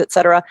 diabetes, et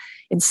cetera,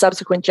 in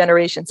subsequent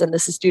generations. And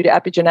this is due to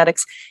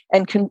epigenetics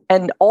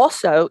and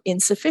also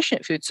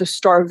insufficient food. So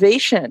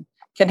starvation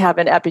can have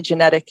an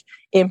epigenetic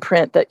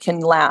imprint that can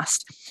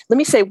last. Let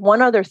me say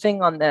one other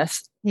thing on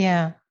this.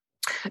 Yeah.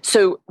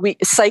 So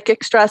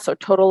psychic stress or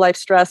total life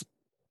stress,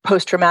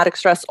 post-traumatic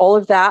stress, all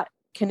of that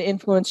can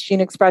influence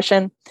gene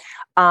expression.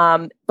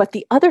 But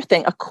the other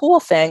thing, a cool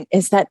thing,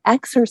 is that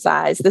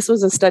exercise, this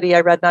was a study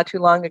I read not too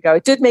long ago.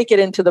 It did make it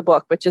into the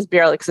book, but just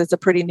barely because it's a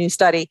pretty new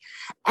study.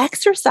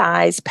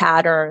 Exercise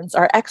patterns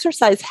or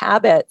exercise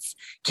habits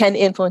can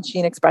influence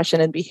gene expression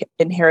and be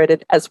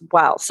inherited as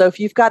well. So if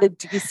you've got a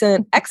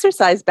decent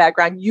exercise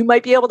background, you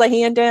might be able to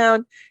hand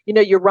down,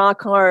 your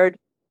rock hard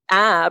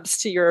abs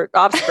to your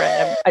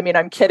offspring.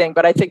 I'm kidding,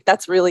 but I think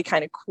that's really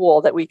kind of cool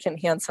that we can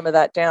hand some of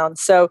that down.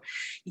 So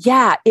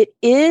yeah, it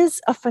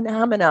is a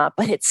phenomena,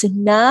 but it's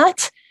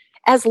not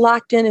as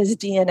locked in as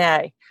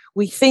DNA.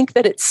 We think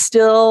that it's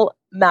still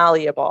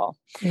malleable.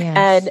 Yes.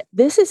 And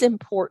this is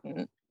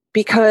important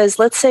because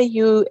let's say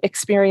you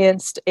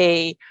experienced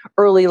a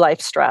early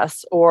life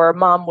stress, or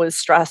mom was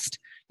stressed,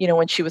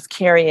 when she was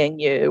carrying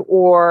you,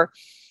 or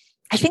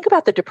I think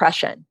about the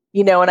depression.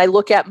 And I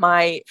look at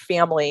my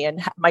family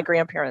and my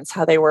grandparents,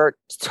 how they were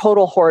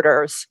total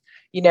hoarders,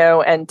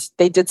 and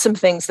they did some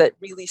things that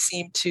really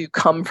seemed to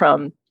come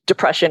from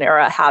Depression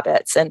era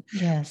habits. And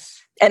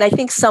I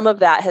think some of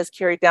that has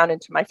carried down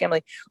into my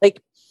family.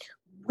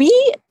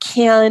 We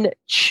can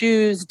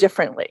choose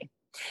differently.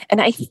 And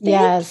I think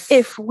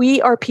if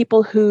we are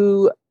people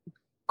who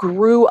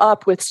grew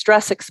up with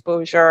stress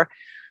exposure,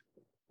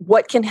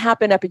 what can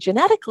happen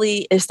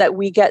epigenetically is that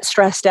we get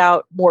stressed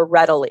out more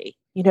readily.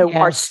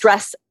 Our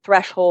stress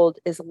threshold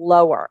is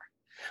lower,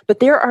 but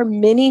there are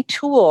many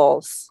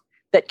tools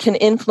that can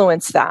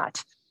influence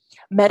that.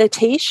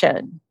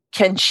 Meditation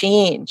can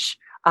change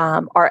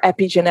our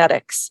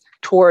epigenetics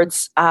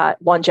towards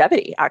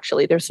longevity.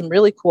 Actually, there's some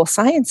really cool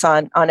science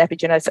on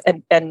epigenetics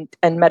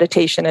and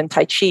meditation and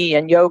Tai Chi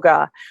and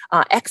yoga.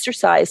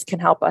 Exercise can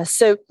help us.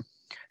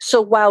 So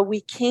while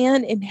we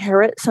can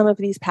inherit some of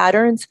these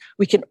patterns,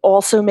 we can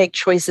also make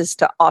choices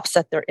to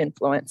offset their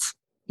influence.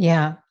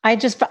 Yeah, I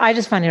just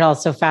find it all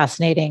so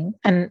fascinating,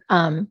 and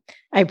I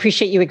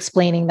appreciate you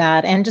explaining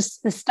that. And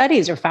just the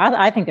studies are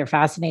I think they're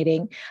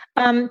fascinating.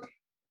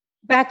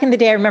 Back in the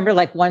day, I remember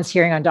like once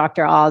hearing on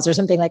Dr. Oz or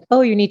something like,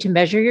 "Oh, you need to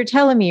measure your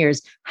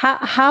telomeres."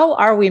 How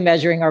are we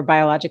measuring our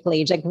biological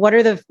age? Like, what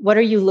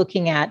are you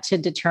looking at to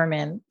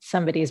determine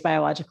somebody's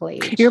biological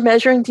age? You're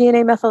measuring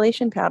DNA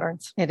methylation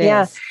patterns. It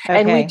is,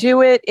 okay. And we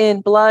do it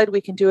in blood.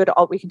 We can do it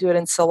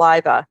in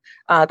saliva.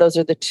 Those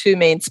are the two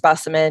main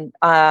specimens.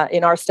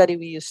 In our study,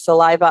 we use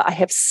saliva.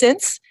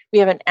 We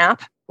have an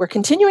app. We're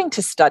continuing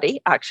to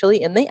study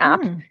actually in the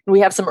app. We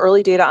have some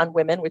early data on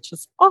women, which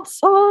is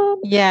awesome.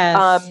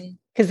 Yes.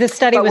 Because this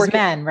study was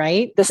men,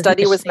 right? The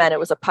study was men. It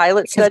was a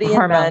pilot study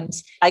in men.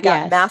 I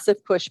got massive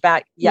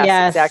pushback.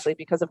 Yes, exactly,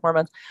 because of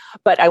hormones.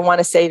 But I want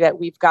to say that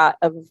we've got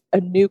a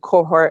new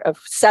cohort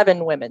of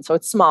 7 women. So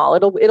it's small.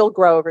 It'll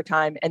grow over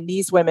time. And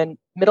these women,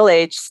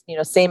 middle-aged,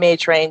 same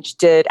age range,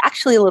 did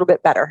actually a little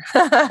bit better.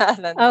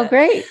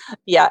 Great.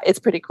 Yeah, it's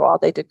pretty cool.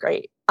 They did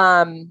great.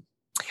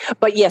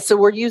 But yeah, so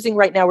we're using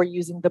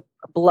the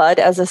blood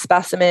as a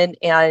specimen,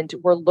 and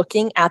we're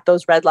looking at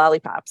those red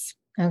lollipops.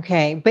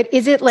 Okay. But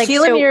is it like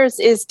telomeres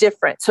is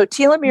different? So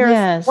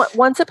telomeres,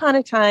 once upon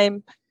a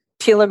time,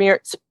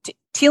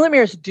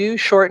 telomeres do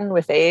shorten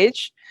with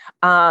age,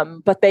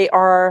 but they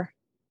are,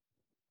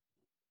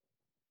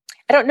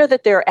 I don't know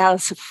that they're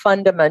as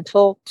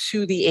fundamental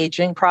to the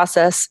aging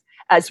process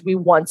as we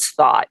once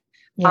thought.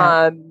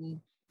 Yeah.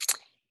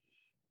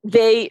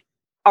 They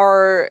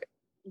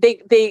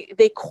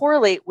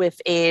correlate with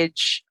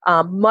age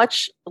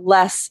much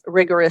less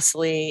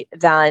rigorously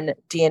than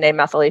DNA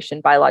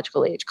methylation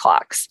biological age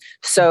clocks.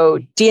 So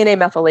DNA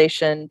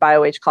methylation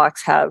bioage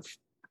clocks have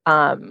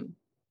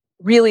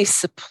really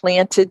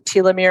supplanted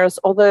telomeres,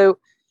 although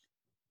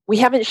we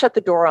haven't shut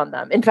the door on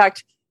them. In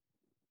fact,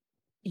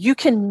 you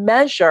can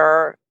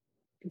measure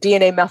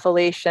DNA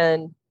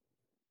methylation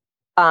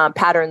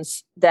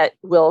patterns that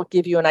will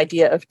give you an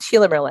idea of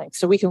telomere length.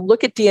 So we can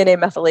look at DNA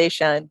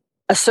methylation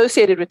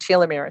associated with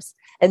telomeres,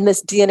 and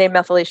this DNA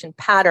methylation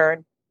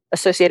pattern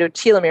associated with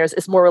telomeres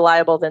is more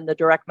reliable than the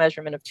direct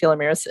measurement of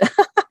telomeres.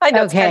 I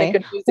know it's kind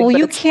of confusing. Well,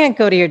 you can't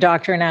go to your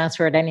doctor and ask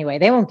for it anyway.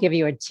 They won't give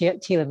you a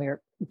telomere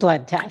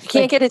blood test.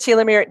 Can't get a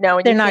telomere. No,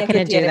 and they're not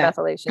going to do that.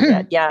 Methylation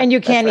yet. Yeah, and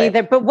you can't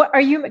either. But what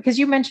are you? Because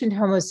you mentioned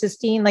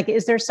homocysteine. Like,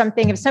 is there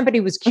something? If somebody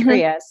was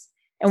curious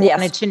and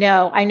wanted to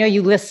know, I know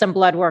you list some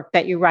blood work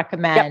that you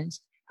recommend.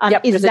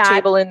 There's a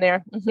table in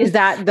there. Is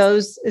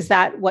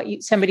that what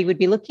somebody would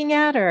be looking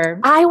at,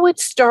 or? I would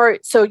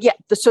start. There's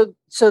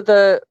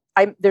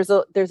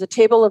a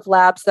table of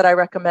labs that I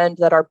recommend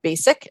that are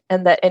basic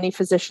and that any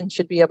physician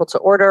should be able to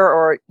order,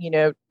 or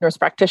nurse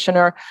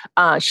practitioner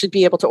should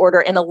be able to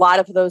order. And a lot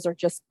of those are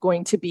just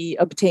going to be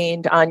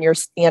obtained on your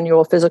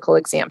annual physical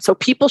exam. So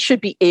people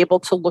should be able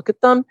to look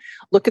at them,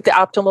 look at the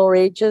optimal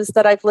ages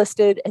that I've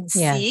listed, and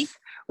see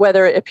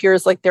whether it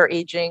appears like they're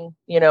aging,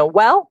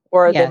 well,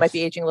 or they might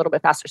be aging a little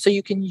bit faster. So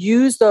you can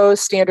use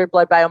those standard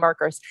blood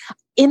biomarkers.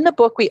 In the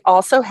book, we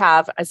also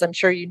have, as I'm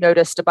sure you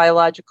noticed, a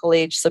biological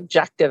age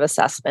subjective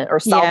assessment or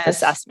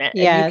self-assessment.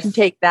 And you can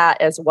take that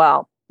as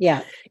well.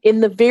 Yeah. In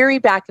the very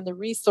back in the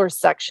resource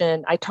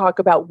section, I talk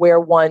about where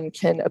one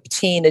can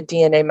obtain a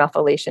DNA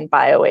methylation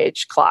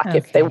bioage clock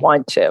if they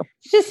want to.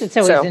 It's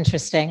always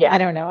interesting. Yeah. I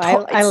don't know.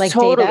 I like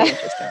totally data.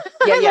 Interesting.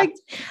 Yeah,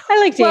 I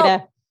like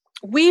data.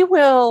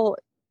 Well,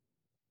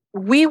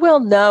 we will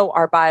know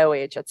our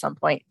bioage at some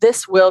point.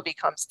 This will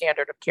become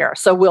standard of care.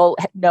 So we'll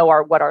know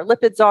what our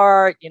lipids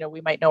are,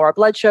 we might know our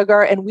blood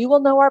sugar, and we will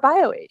know our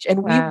bioage.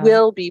 And we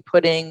will be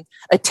putting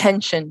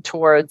attention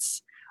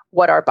towards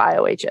what our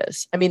bioage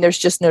is. I mean, there's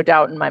just no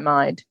doubt in my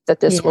mind that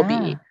this will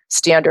be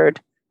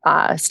standard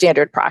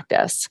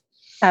practice.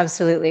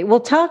 Absolutely. Well,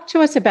 talk to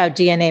us about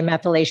DNA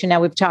methylation. Now,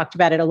 we've talked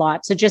about it a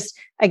lot. So just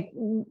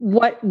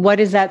what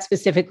does that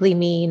specifically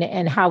mean,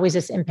 and how is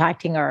this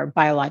impacting our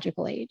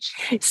biological age?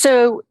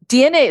 So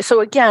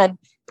again,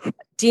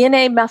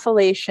 DNA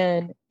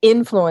methylation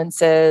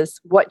influences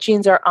what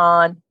genes are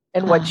on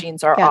and what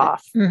genes are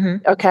off.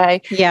 Mm-hmm.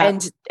 Okay. Yeah.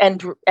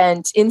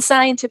 And in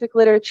scientific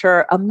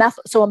literature, a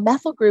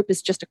methyl group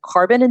is just a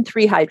carbon and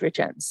 3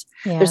 hydrogens.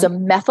 Yeah. There's a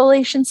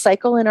methylation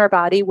cycle in our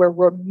body where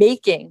we're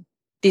making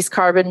these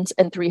carbons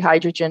and 3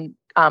 hydrogen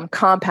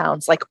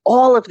compounds, like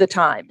all of the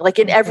time, like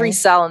in every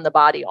cell in the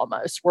body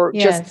almost. We're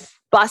just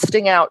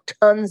busting out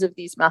tons of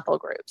these methyl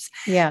groups.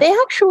 Yeah. They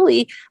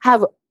actually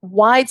have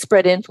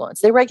widespread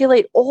influence. They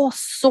regulate all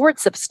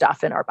sorts of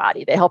stuff in our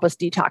body. They help us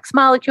detox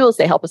molecules.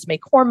 They help us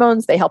make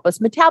hormones. They help us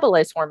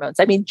metabolize hormones.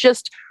 I mean,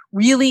 just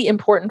really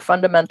important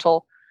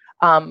fundamental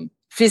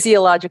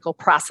physiological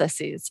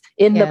processes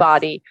in the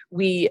body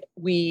we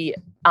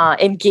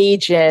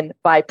engage in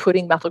by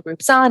putting methyl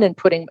groups on and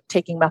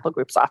taking methyl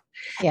groups off.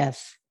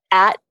 Yes.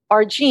 At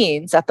our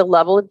genes, at the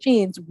level of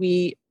genes,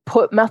 we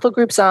put methyl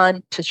groups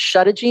on to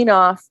shut a gene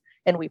off,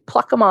 and we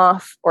pluck them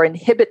off or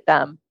inhibit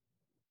them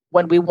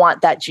when we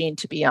want that gene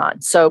to be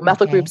on. So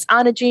methyl groups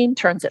on a gene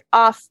turns it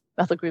off.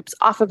 Methyl groups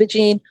off of a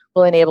gene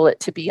will enable it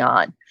to be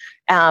on.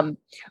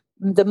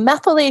 The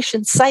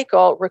methylation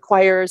cycle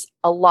requires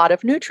a lot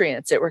of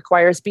nutrients. It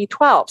requires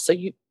B12. So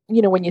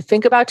when you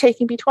think about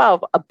taking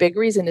B12, a big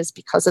reason is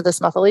because of this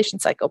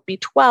methylation cycle.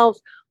 B12,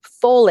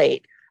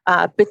 folate,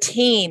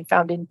 betaine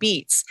found in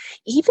beets,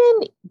 even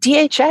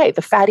DHA,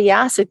 the fatty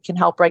acid, can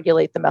help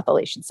regulate the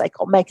methylation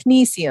cycle.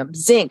 Magnesium,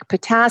 zinc,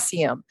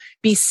 potassium,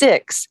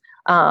 B6,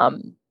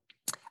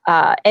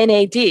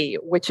 NAD,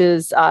 which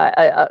is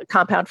a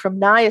compound from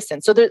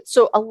niacin.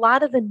 So a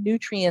lot of the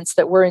nutrients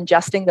that we're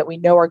ingesting that we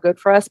know are good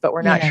for us, but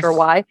we're not sure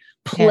why,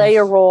 play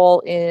a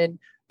role in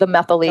the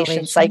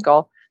methylation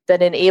cycle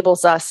that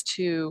enables us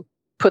to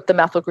put the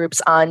methyl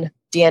groups on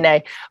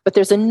DNA. But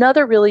there's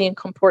another really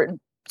important.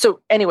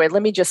 So anyway,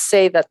 let me just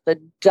say that the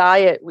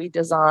diet we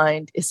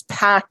designed is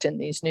packed in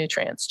these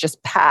nutrients,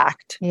 just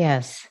packed.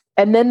 Yes.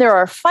 And then there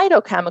are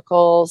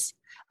phytochemicals,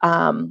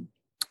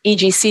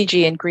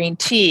 EGCG in green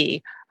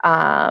tea,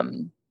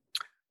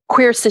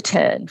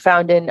 quercetin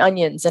found in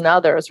onions and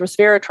others,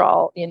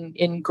 resveratrol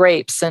in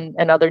grapes and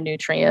other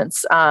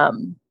nutrients,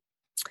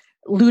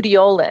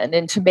 luteolin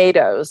in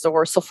tomatoes,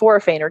 or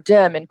sulforaphane or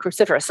DIM in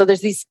cruciferous. So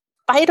there's these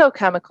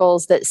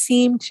phytochemicals that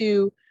seem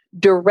to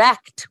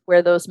direct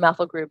where those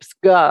methyl groups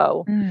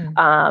go,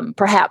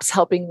 perhaps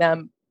helping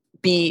them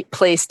be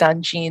placed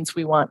on genes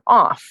we want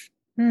off.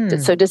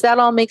 So does that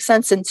all make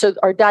sense? And so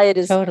our diet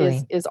is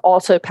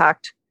also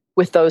packed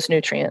with those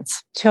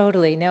nutrients.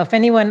 Totally. Now, if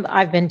anyone,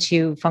 I've been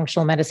to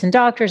functional medicine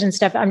doctors and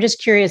stuff, I'm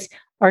just curious,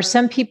 are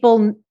some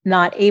people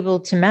not able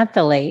to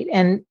methylate?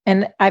 And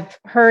I've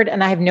heard,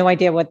 and I have no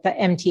idea what the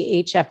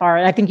MTHFR,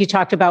 and I think you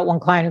talked about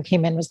one client who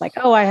came in was like,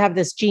 oh, I have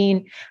this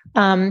gene.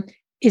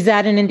 Is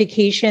that an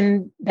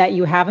indication that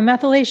you have a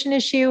methylation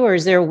issue, or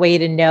is there a way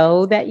to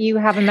know that you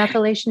have a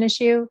methylation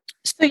issue?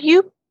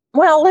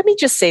 Well, let me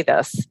just say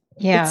this.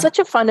 Yeah. It's such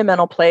a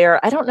fundamental player.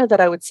 I don't know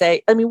that I would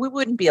say, we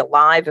wouldn't be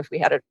alive if we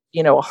had a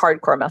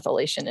hardcore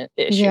methylation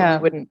issue. Yeah.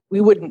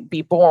 We wouldn't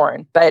be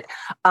born, but,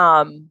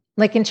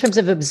 like in terms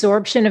of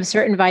absorption of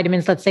certain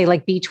vitamins, let's say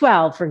like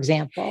B12, for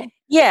example.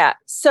 Yeah.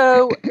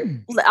 So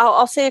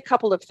I'll say a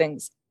couple of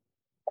things.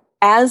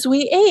 As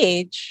we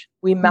age,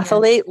 we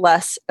methylate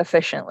less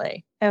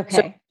efficiently.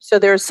 Okay. So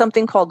there's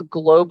something called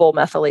global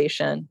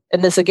methylation.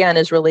 And this again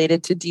is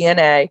related to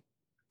DNA,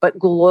 but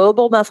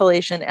global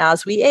methylation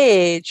as we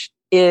age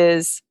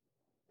is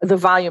the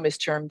volume is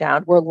turned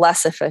down. We're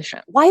less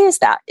efficient. Why is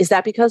that? Is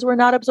that because we're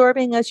not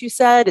absorbing, as you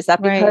said? Is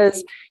that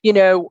because,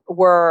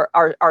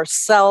 our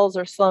cells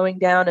are slowing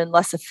down and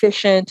less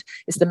efficient?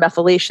 Is the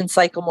methylation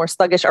cycle more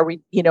sluggish? Are we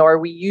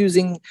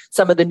using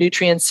some of the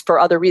nutrients for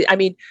other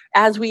reasons?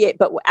 As we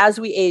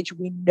age,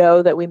 we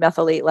know that we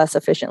methylate less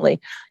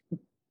efficiently.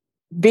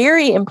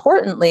 Very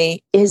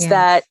importantly is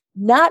that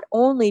not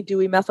only do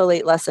we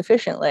methylate less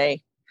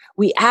efficiently,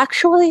 we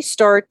actually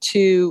start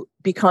to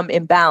become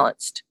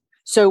imbalanced.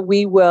 So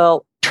we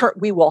will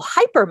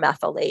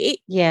hypermethylate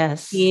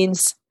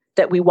genes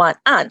that we want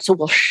on. So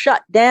we'll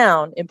shut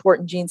down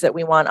important genes that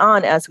we want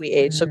on as we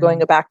age. So going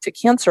back to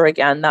cancer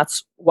again,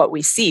 that's what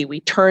we see.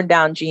 We turn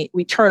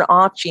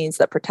off genes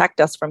that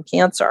protect us from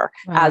cancer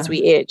as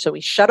we age. So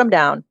we shut them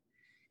down,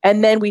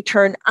 and then we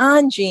turn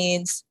on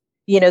genes,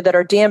 that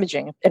are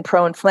damaging and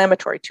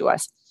pro-inflammatory to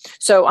us.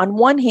 So on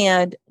one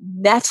hand,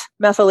 net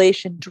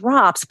methylation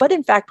drops, but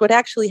in fact, what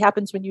actually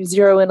happens when you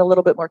zero in a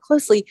little bit more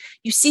closely,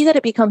 you see that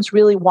it becomes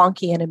really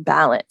wonky and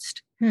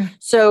imbalanced.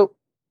 So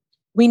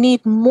we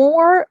need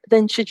more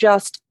than to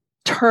just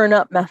turn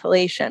up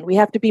methylation. We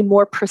have to be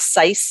more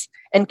precise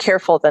and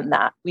careful than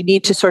that. We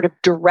need to sort of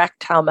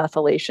direct how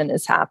methylation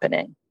is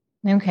happening.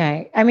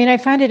 Okay. I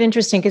find it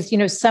interesting because,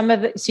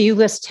 so you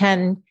list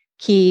 10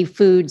 key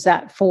foods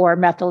that for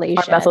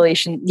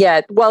methylation.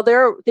 Yeah. Well,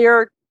 they're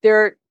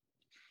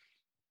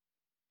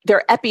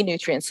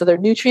epinutrients. So they're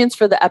nutrients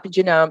for the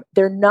epigenome.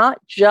 They're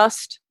not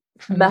just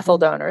methyl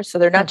donors. So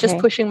they're not just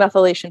pushing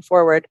methylation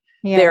forward.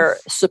 Yes. They're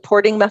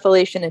supporting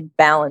methylation and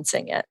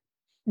balancing it.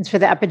 It's for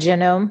the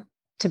epigenome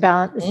to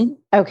balance.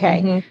 Mm-hmm.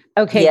 Okay.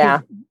 Mm-hmm. Okay. Yeah.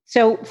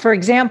 So for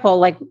example,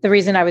 like the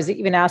reason I was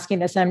even asking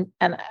this, and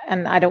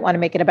I don't want to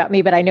make it about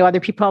me, but I know other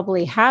people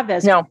probably have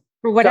this. No.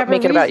 For whatever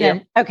reason. About you.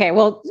 Okay.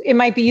 Well, it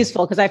might be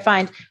useful because I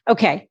find,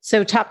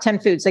 so top 10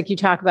 foods, like you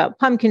talk about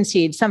pumpkin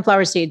seeds,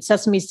 sunflower seeds,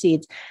 sesame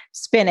seeds,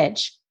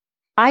 spinach.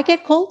 I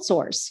get cold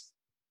sores.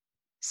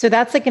 So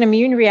that's like an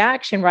immune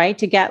reaction, right?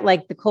 To get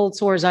like the cold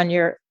sores on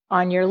your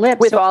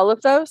lips. With all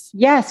of those?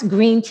 Yes.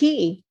 Green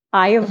tea.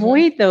 I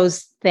avoid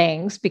those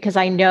things because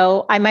I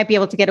know I might be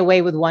able to get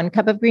away with 1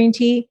 cup of green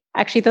tea.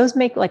 Actually, those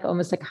make like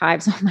almost like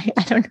hives on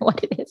I don't know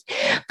what it is,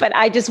 but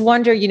I just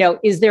wonder,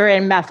 is there a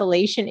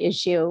methylation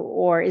issue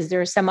or is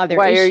there some other issue?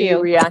 Why are you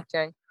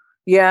reacting?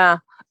 Yeah.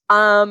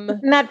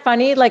 Isn't that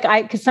funny? Like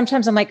because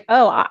sometimes I'm like,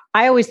 I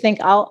always think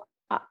the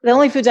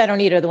only foods I don't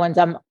eat are the ones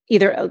I'm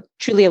either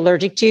truly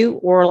allergic to,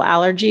 oral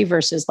allergy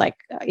versus like,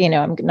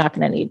 I'm not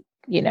going to need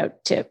I'm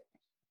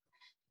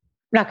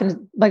not going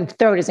to, my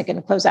throat isn't going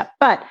to close up,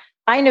 but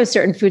I know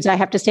certain foods I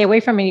have to stay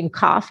away from, eating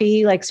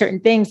coffee, like certain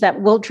things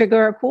that will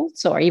trigger a cold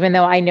sore, even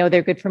though I know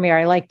they're good for me or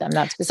I like them.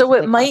 Not so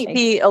it might coffee.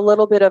 Be a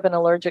little bit of an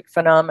allergic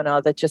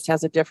phenomena that just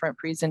has a different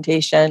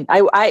presentation.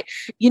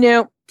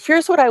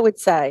 Here's what I would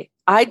say.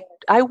 I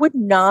would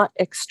not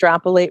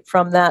extrapolate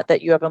from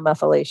that you have a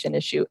methylation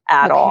issue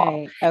at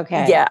all.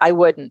 Okay. Yeah, I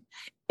wouldn't.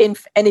 And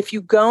if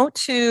you go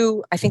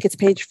to, I think it's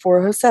page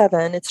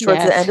 407, it's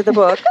towards the end of the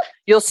book,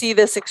 you'll see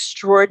this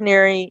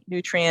extraordinary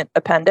nutrient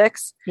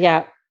appendix.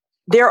 Yeah.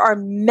 There are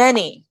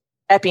many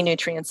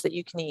epinutrients that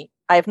you can eat.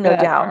 I have no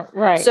doubt.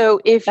 Right. So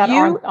if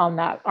aren't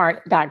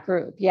that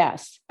group,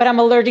 yes. But I'm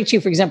allergic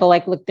to, for example,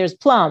 like, look, there's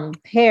plum,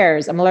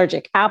 pears, I'm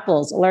allergic,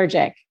 apples,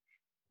 allergic.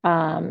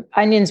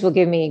 Onions will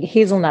give me,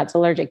 hazelnuts,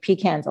 allergic,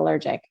 pecans,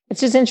 allergic.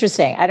 It's just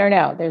interesting. I don't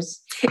know.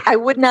 I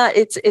would not,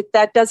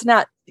 that does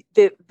not,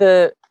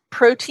 the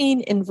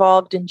protein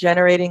involved in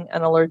generating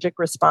an allergic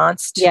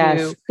response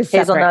to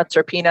hazelnuts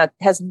or peanut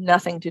has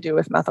nothing to do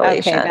with methylation.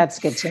 Okay, that's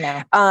good to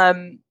know.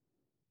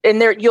 And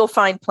there you'll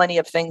find plenty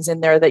of things in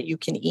there that you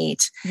can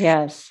eat.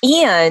 Yes.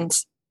 And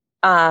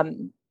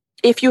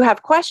if you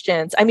have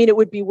questions, it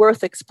would be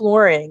worth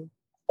exploring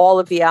all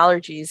of the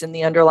allergies and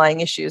the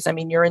underlying issues.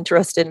 You're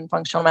interested in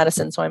functional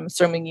medicine, so I'm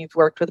assuming you've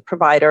worked with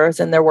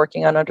providers and they're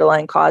working on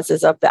underlying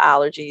causes of the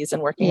allergies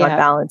and working on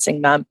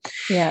balancing them.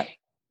 Yeah.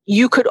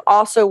 You could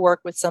also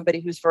work with somebody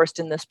who's versed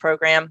in this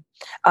program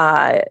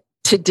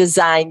to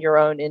design your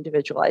own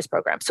individualized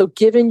program. So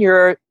given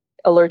your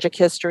allergic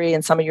history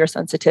and some of your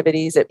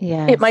sensitivities,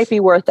 it might be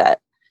worth it,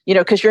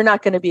 because you're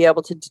not going to be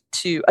able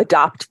to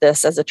adopt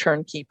this as a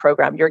turnkey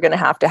program. You're going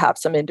to have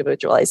some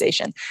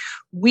individualization.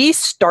 We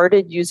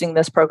started using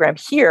this program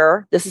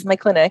here. This is my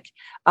clinic,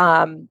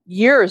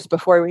 years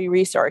before we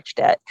researched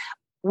it.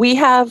 We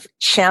have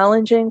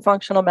challenging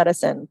functional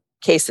medicine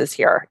cases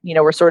here.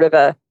 We're sort of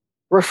a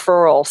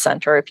referral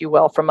center, if you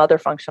will, from other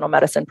functional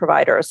medicine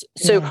providers.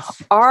 So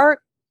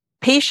our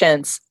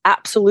patients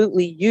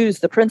absolutely use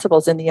the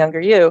principles in the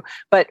younger you,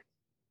 but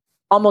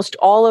almost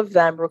all of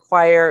them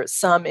require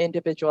some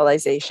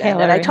individualization.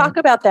 And I talk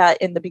about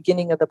that in the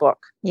beginning of the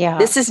book. Yeah.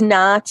 This is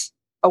not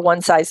a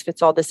one size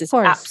fits all. This is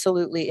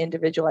absolutely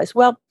individualized.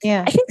 Well,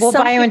 yeah. I think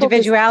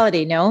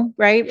bioindividuality, no?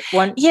 Right?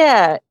 But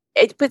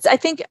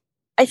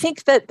I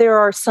think that there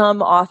are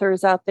some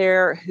authors out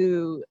there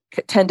who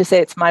tend to say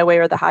it's my way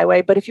or the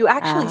highway. But if you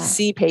actually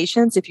see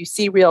patients, if you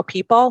see real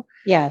people,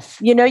 yes,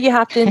 you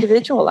have to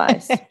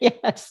individualize.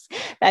 Yes,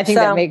 I think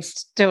that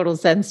makes total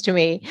sense to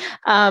me.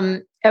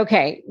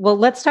 Okay, well,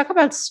 let's talk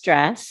about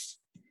stress.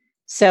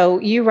 So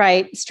you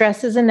write,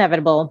 stress is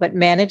inevitable, but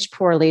managed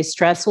poorly,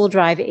 stress will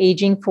drive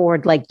aging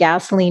forward like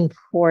gasoline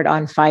poured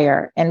on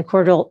fire. And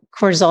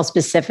cortisol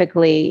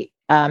specifically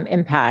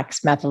impacts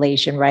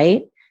methylation,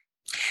 right?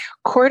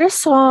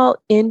 Cortisol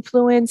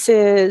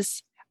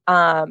influences,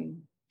 there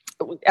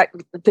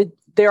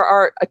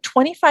are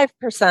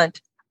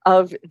 25%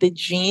 of the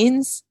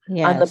genes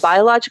on the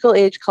biological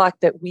age clock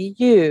that we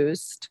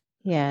used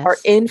are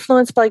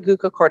influenced by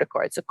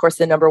glucocorticoids. Of course,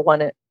 the number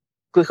one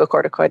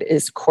glucocorticoid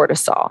is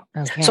cortisol.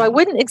 Okay. So I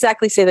wouldn't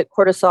exactly say that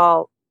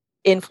cortisol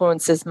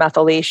influences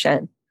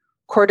methylation.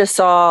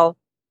 Cortisol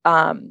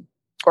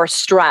or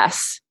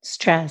stress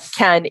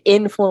can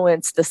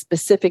influence the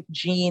specific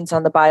genes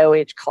on the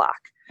bioage clock.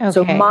 Okay.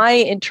 So my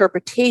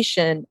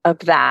interpretation of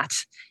that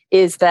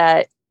is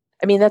that,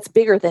 that's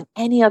bigger than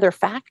any other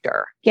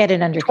factor. Get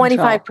it under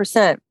 25%.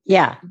 Control.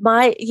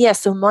 Yeah.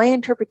 So my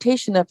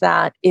interpretation of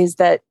that is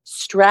that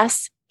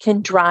stress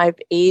can drive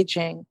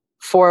aging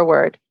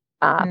forward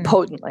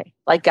potently,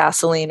 like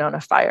gasoline on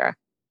a fire,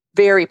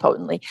 very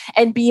potently.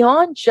 And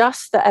beyond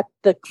just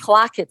the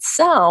clock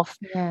itself,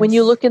 when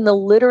you look in the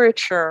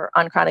literature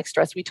on chronic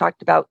stress, we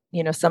talked about,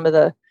 some of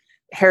the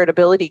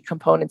heritability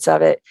components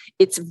of it.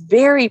 It's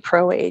very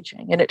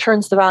pro-aging, and it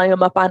turns the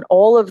volume up on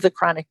all of the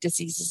chronic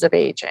diseases of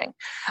aging.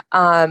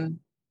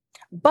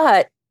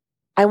 But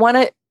I want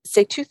to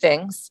say two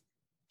things.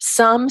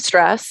 Some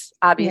stress,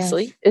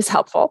 obviously, is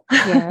helpful.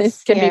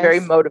 It can be very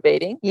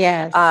motivating.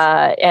 Yes.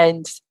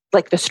 And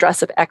like the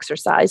stress of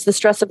exercise, the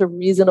stress of a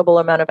reasonable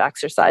amount of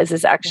exercise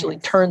is actually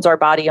turns our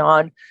body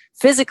on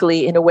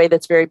physically in a way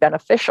that's very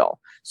beneficial.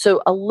 So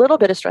a little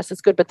bit of stress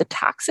is good, but the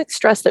toxic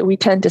stress that we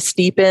tend to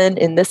steep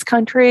in this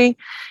country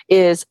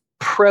is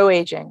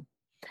pro-aging.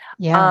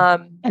 Yeah.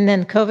 And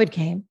then COVID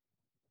came.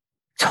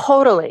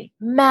 Totally.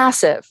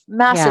 Massive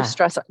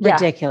stress.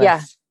 Ridiculous.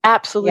 Yeah,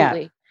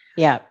 absolutely.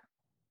 Yeah.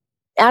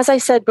 As I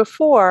said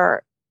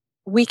before,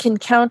 we can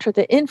counter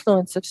the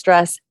influence of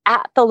stress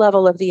at the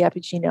level of the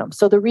epigenome.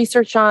 So the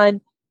research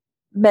on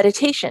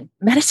meditation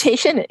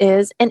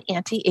is an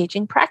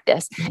anti-aging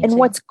practice. Amazing. And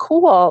what's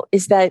cool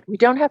is that we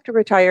don't have to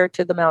retire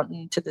to the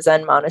mountain, to the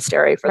Zen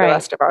monastery for the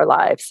rest of our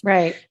lives.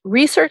 Right.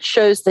 Research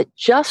shows that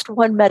just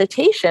one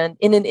meditation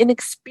in an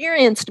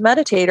inexperienced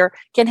meditator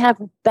can have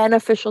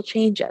beneficial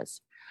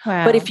changes.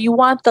 Wow. But if you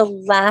want the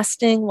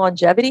lasting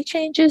longevity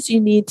changes,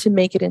 you need to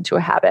make it into a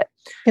habit.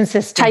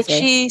 Consistency. Tai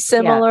Chi,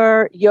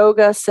 similar.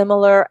 Yoga,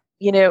 similar.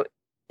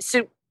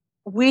 So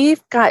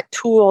we've got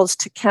tools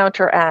to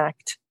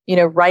counteract,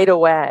 right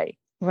away,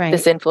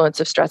 this influence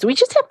of stress. We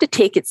just have to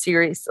take it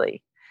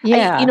seriously.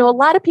 Yeah. A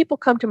lot of people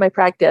come to my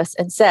practice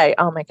and say,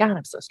 oh my God,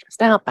 I'm so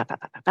stressed out.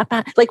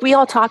 Like we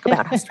all talk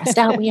about how stressed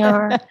out we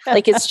are.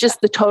 Like it's just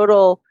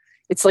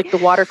it's like the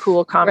water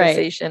cool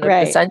conversation of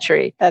the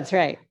century. That's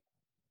right.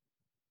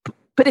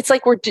 But it's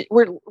like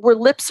we're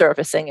lip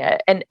servicing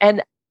it.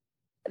 And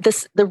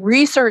the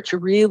research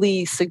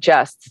really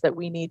suggests that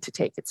we need to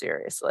take it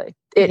seriously.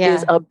 It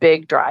is a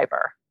big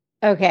driver.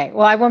 Okay.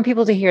 Well, I want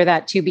people to hear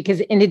that too, because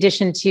in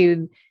addition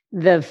to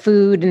the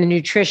food and the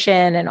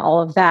nutrition and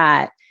all of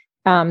that,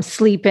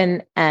 sleep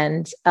and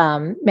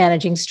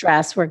managing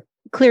stress,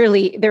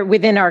 they're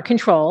within our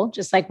control,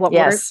 just like what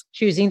we're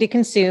choosing to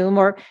consume,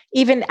 or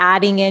even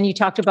adding in. You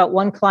talked about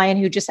one client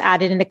who just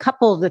added in a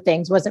couple of the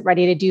things, wasn't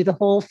ready to do the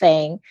whole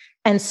thing,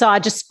 and saw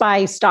just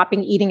by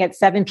stopping eating at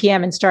 7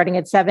 p.m. and starting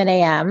at 7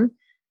 a.m.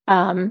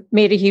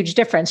 Made a huge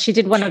difference. She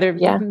did one other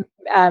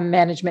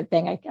management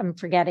thing. I'm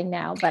forgetting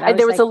now, but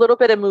there was a little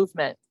bit of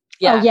movement.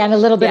 Yeah. Oh, yeah. And a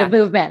little bit of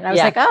movement. And I was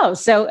like, oh,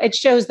 so it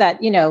shows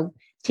that,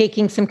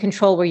 taking some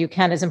control where you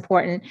can is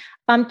important.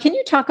 Can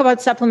you talk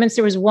about supplements?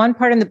 There was one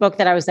part in the book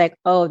that I was like,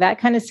 oh, that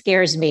kind of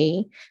scares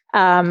me.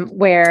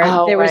 Where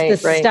there was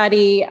this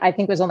study, I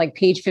think it was on like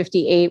page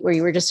 58, where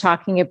you were just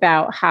talking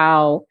about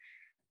how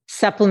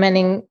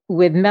supplementing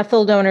with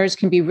methyl donors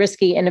can be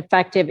risky and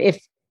effective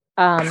if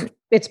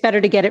it's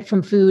better to get it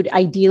from food,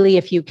 ideally,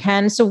 if you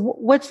can. So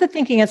what's the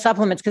thinking of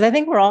supplements? Because I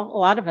think a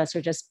lot of us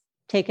are just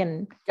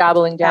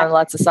gobbling down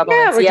lots of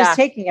supplements. Yeah, we're just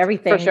taking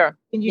everything. For sure.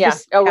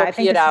 We'll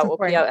pee it out. We'll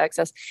pee out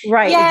excess.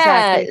 Right.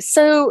 Yeah. Exactly.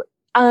 So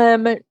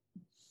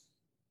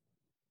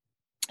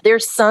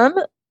there's some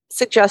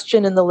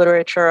suggestion in the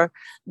literature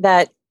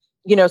that,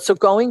 so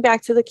going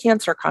back to the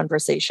cancer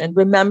conversation,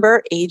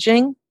 remember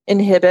aging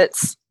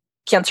inhibits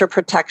cancer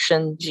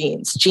protection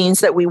genes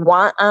that we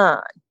want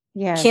on.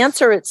 Yes.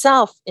 Cancer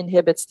itself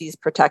inhibits these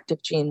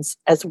protective genes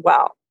as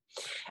well.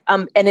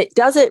 And it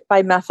does it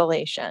by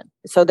methylation.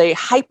 So they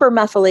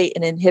hypermethylate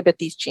and inhibit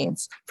these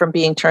genes from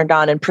being turned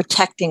on and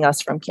protecting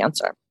us from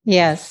cancer.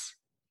 Yes.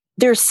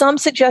 There's some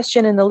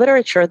suggestion in the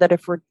literature that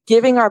if we're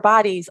giving our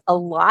bodies a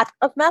lot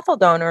of methyl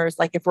donors,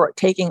 like if we're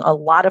taking a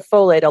lot of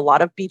folate, a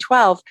lot of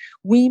B12,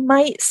 we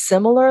might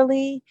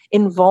similarly,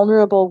 in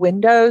vulnerable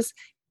windows,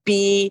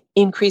 be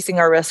increasing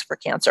our risk for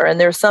cancer. And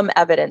there's some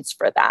evidence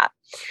for that.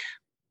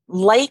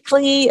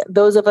 Likely,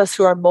 those of us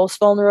who are most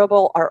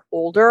vulnerable are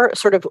older,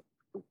 sort of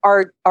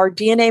our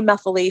DNA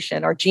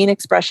methylation, our gene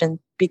expression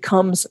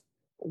becomes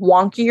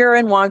wonkier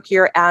and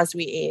wonkier as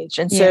we age.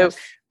 And so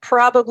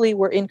probably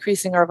we're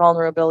increasing our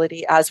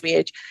vulnerability as we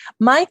age.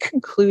 My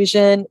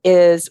conclusion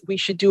is we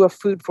should do a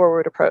food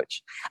forward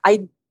approach.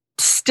 I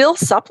still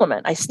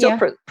supplement. I still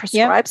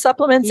prescribe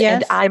supplements,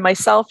 and I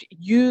myself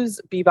use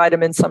B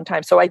vitamins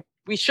sometimes. So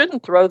we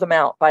shouldn't throw them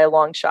out by a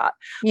long shot,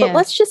 but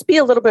let's just be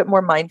a little bit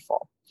more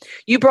mindful.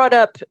 You brought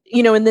up,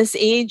 in this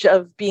age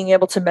of being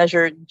able to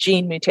measure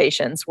gene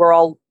mutations, we're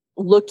all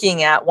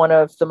looking at one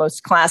of the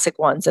most classic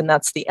ones, and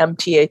that's the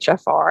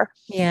MTHFR.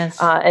 Yes.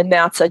 And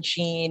that's a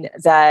gene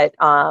that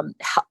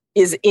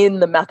is in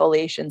the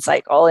methylation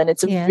cycle. And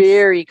it's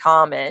very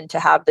common to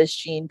have this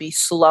gene be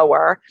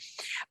slower.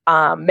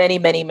 Many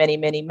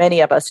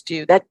of us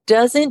do. That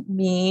doesn't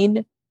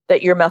mean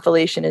that your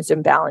methylation is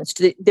imbalanced.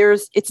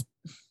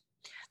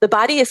 The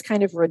body is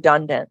kind of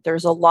redundant.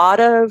 There's a lot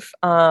of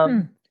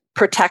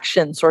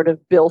protection sort of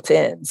built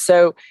in.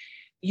 So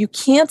you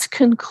can't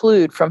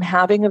conclude from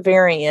having a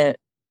variant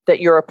that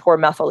you're a poor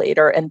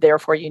methylator and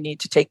therefore you need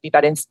to take B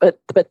vitamins. But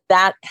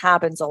that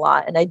happens a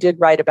lot. And I did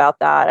write about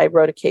that. I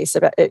wrote a case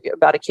about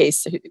a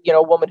case,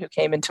 a woman who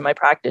came into my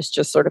practice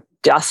just sort of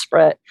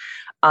desperate.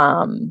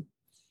 Because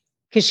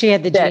she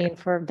had the gene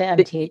for the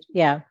MT.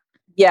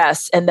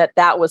 Yes. And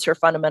that was her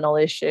fundamental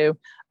issue.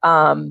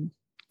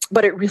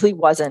 But it really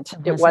wasn't.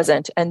 It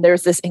wasn't. And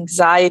there's this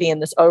anxiety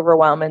and this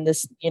overwhelm and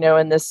this,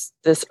 and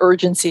this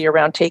urgency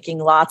around taking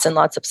lots and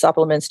lots of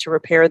supplements to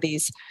repair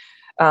these,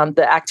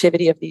 the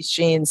activity of these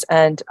genes.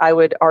 And I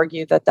would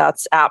argue that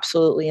that's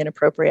absolutely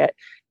inappropriate.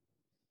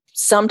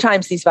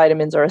 Sometimes these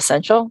vitamins are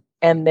essential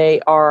and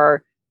they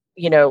are,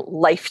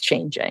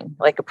 life-changing,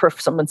 like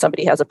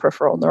somebody has a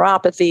peripheral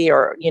neuropathy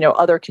or,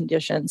 other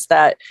conditions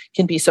that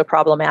can be so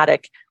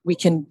problematic. We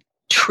can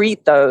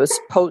treat those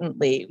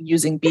potently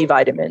using B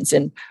vitamins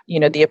in,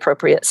 the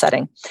appropriate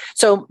setting.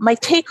 So my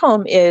take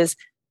home is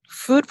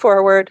food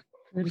forward.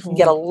 We can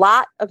get a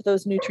lot of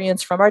those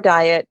nutrients from our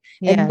diet.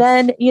 Yes. And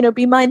then,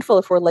 be mindful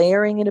if we're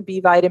layering in a B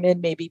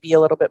vitamin, maybe be a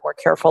little bit more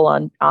careful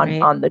on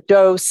the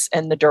dose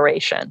and the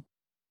duration.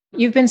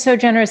 You've been so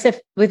generous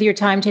with your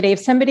time today. If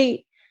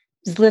somebody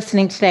is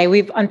listening today,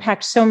 we've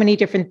unpacked so many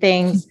different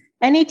things.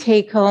 Any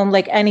take home,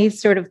 like any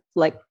sort of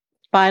like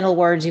final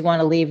words you want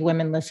to leave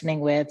women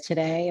listening with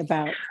today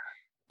about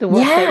the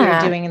work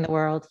that you're doing in the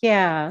world?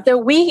 Yeah. So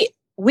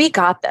we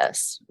got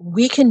this.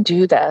 We can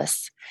do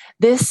this.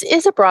 This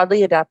is a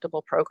broadly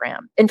adaptable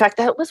program. In fact,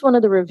 that was one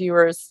of the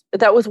reviewers'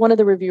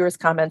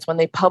 comments when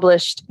they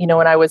published,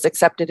 when I was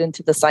accepted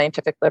into the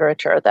scientific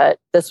literature, that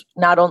this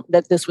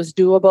was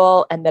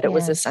doable and that it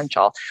was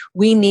essential.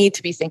 We need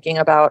to be thinking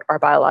about our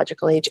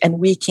biological age, and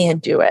we can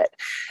do it.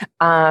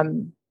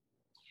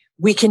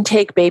 We can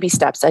take baby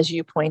steps, as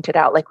you pointed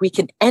out. Like, we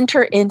can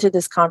enter into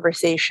this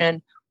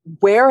conversation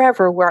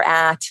wherever we're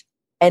at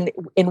and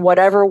in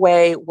whatever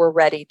way we're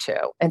ready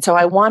to. And so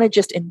I want to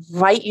just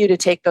invite you to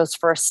take those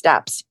first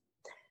steps.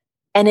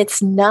 And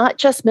it's not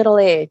just middle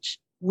age.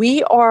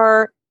 We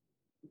are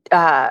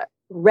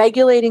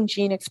regulating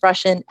gene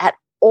expression at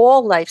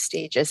all life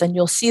stages. And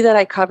you'll see that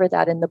I cover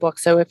that in the book.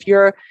 So if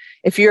you're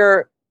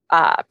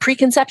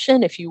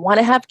preconception, if you want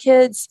to have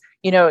kids,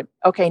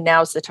 okay,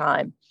 now's the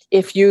time.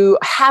 If you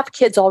have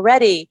kids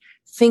already,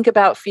 think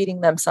about feeding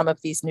them some of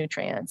these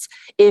nutrients.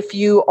 If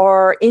you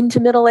are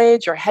into middle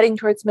age or heading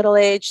towards middle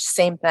age,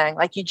 same thing.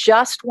 Like, you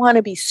just want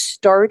to be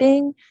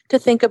starting to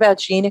think about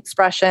gene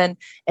expression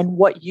and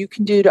what you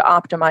can do to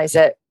optimize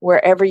it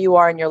wherever you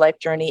are in your life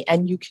journey,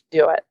 and you can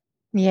do it.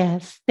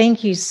 Yes.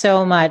 Thank you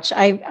so much.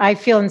 I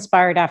feel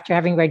inspired after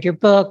having read your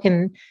book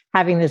and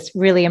having this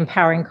really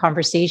empowering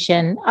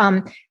conversation.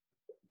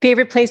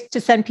 Favorite place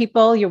to send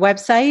people, your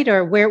website,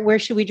 or where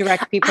should we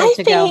direct people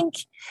to go?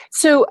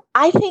 So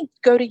I think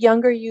go to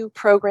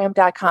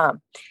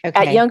youngeryouprogram.com. Okay.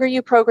 At Younger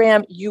You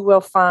Program, you will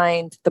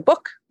find the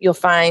book. You'll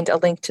find a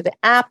link to the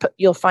app.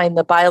 You'll find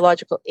the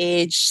biological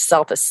age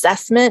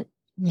self-assessment.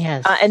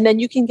 Yes. And then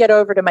you can get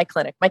over to my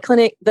clinic. My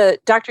clinic, the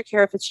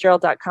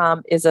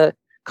drcarafitzgerald.com, is a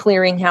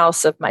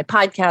clearinghouse of my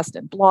podcast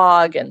and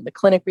blog and the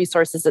clinic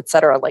resources, et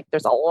cetera. Like,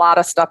 there's a lot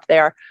of stuff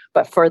there.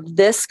 But for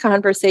this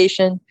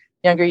conversation,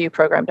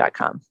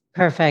 youngeryouprogram.com.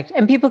 Perfect.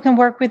 And people can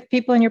work with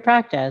people in your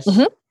practice.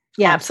 Mm-hmm.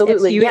 Yeah,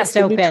 absolutely. Yes,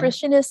 the open.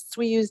 Nutritionists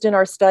we used in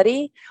our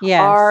study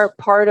are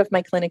part of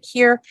my clinic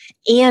here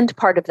and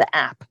part of the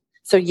app.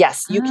 So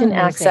yes, you can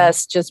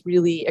access just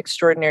really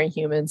extraordinary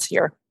humans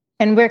here.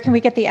 And where can we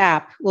get the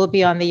app? Will it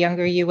be on the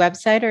Younger You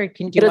website, or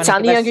can you? It's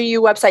on the Younger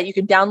You website. You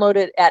can download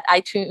it at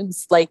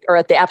iTunes, or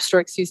at the App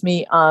Store.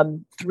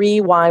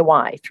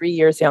 3YY, 3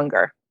 years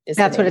younger.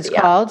 That's what it's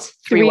called.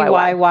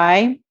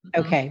 3YY.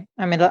 Okay.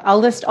 I'll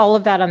list all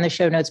of that on the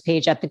show notes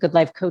page at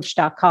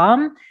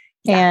thegoodlifecoach.com.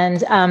 Yeah.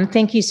 And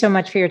thank you so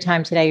much for your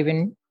time today. You've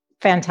been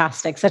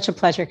fantastic. Such a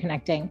pleasure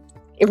connecting.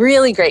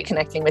 Really great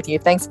connecting with you.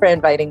 Thanks for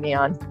inviting me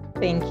on.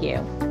 Thank you.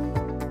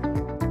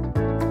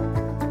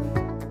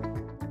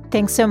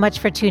 Thanks so much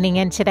for tuning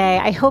in today.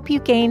 I hope you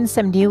gained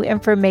some new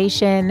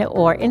information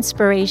or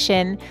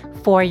inspiration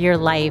for your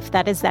life.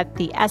 That is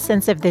the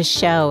essence of this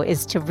show,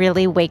 is to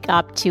really wake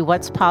up to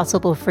what's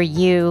possible for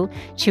you,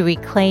 to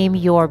reclaim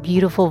your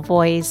beautiful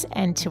voice,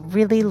 and to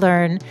really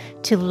learn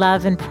to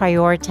love and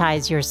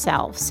prioritize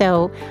yourself.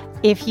 So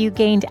if you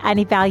gained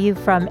any value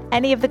from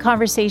any of the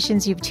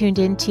conversations you've tuned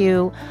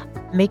into,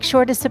 make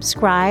sure to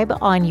subscribe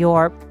on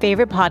your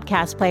favorite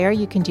podcast player.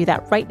 You can do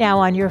that right now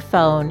on your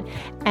phone.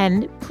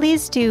 And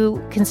please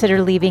do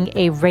consider leaving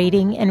a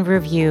rating and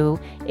review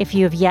if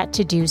you have yet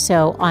to do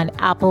so on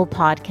Apple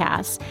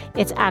Podcasts.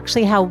 It's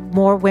actually how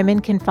more women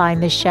can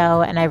find the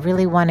show. And I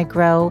really want to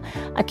grow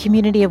a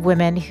community of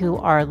women who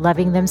are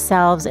loving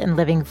themselves and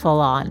living full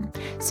on.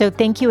 So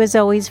thank you as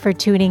always for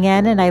tuning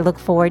in. And I look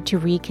forward to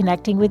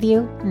reconnecting with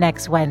you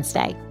next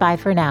Wednesday. Bye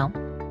for now.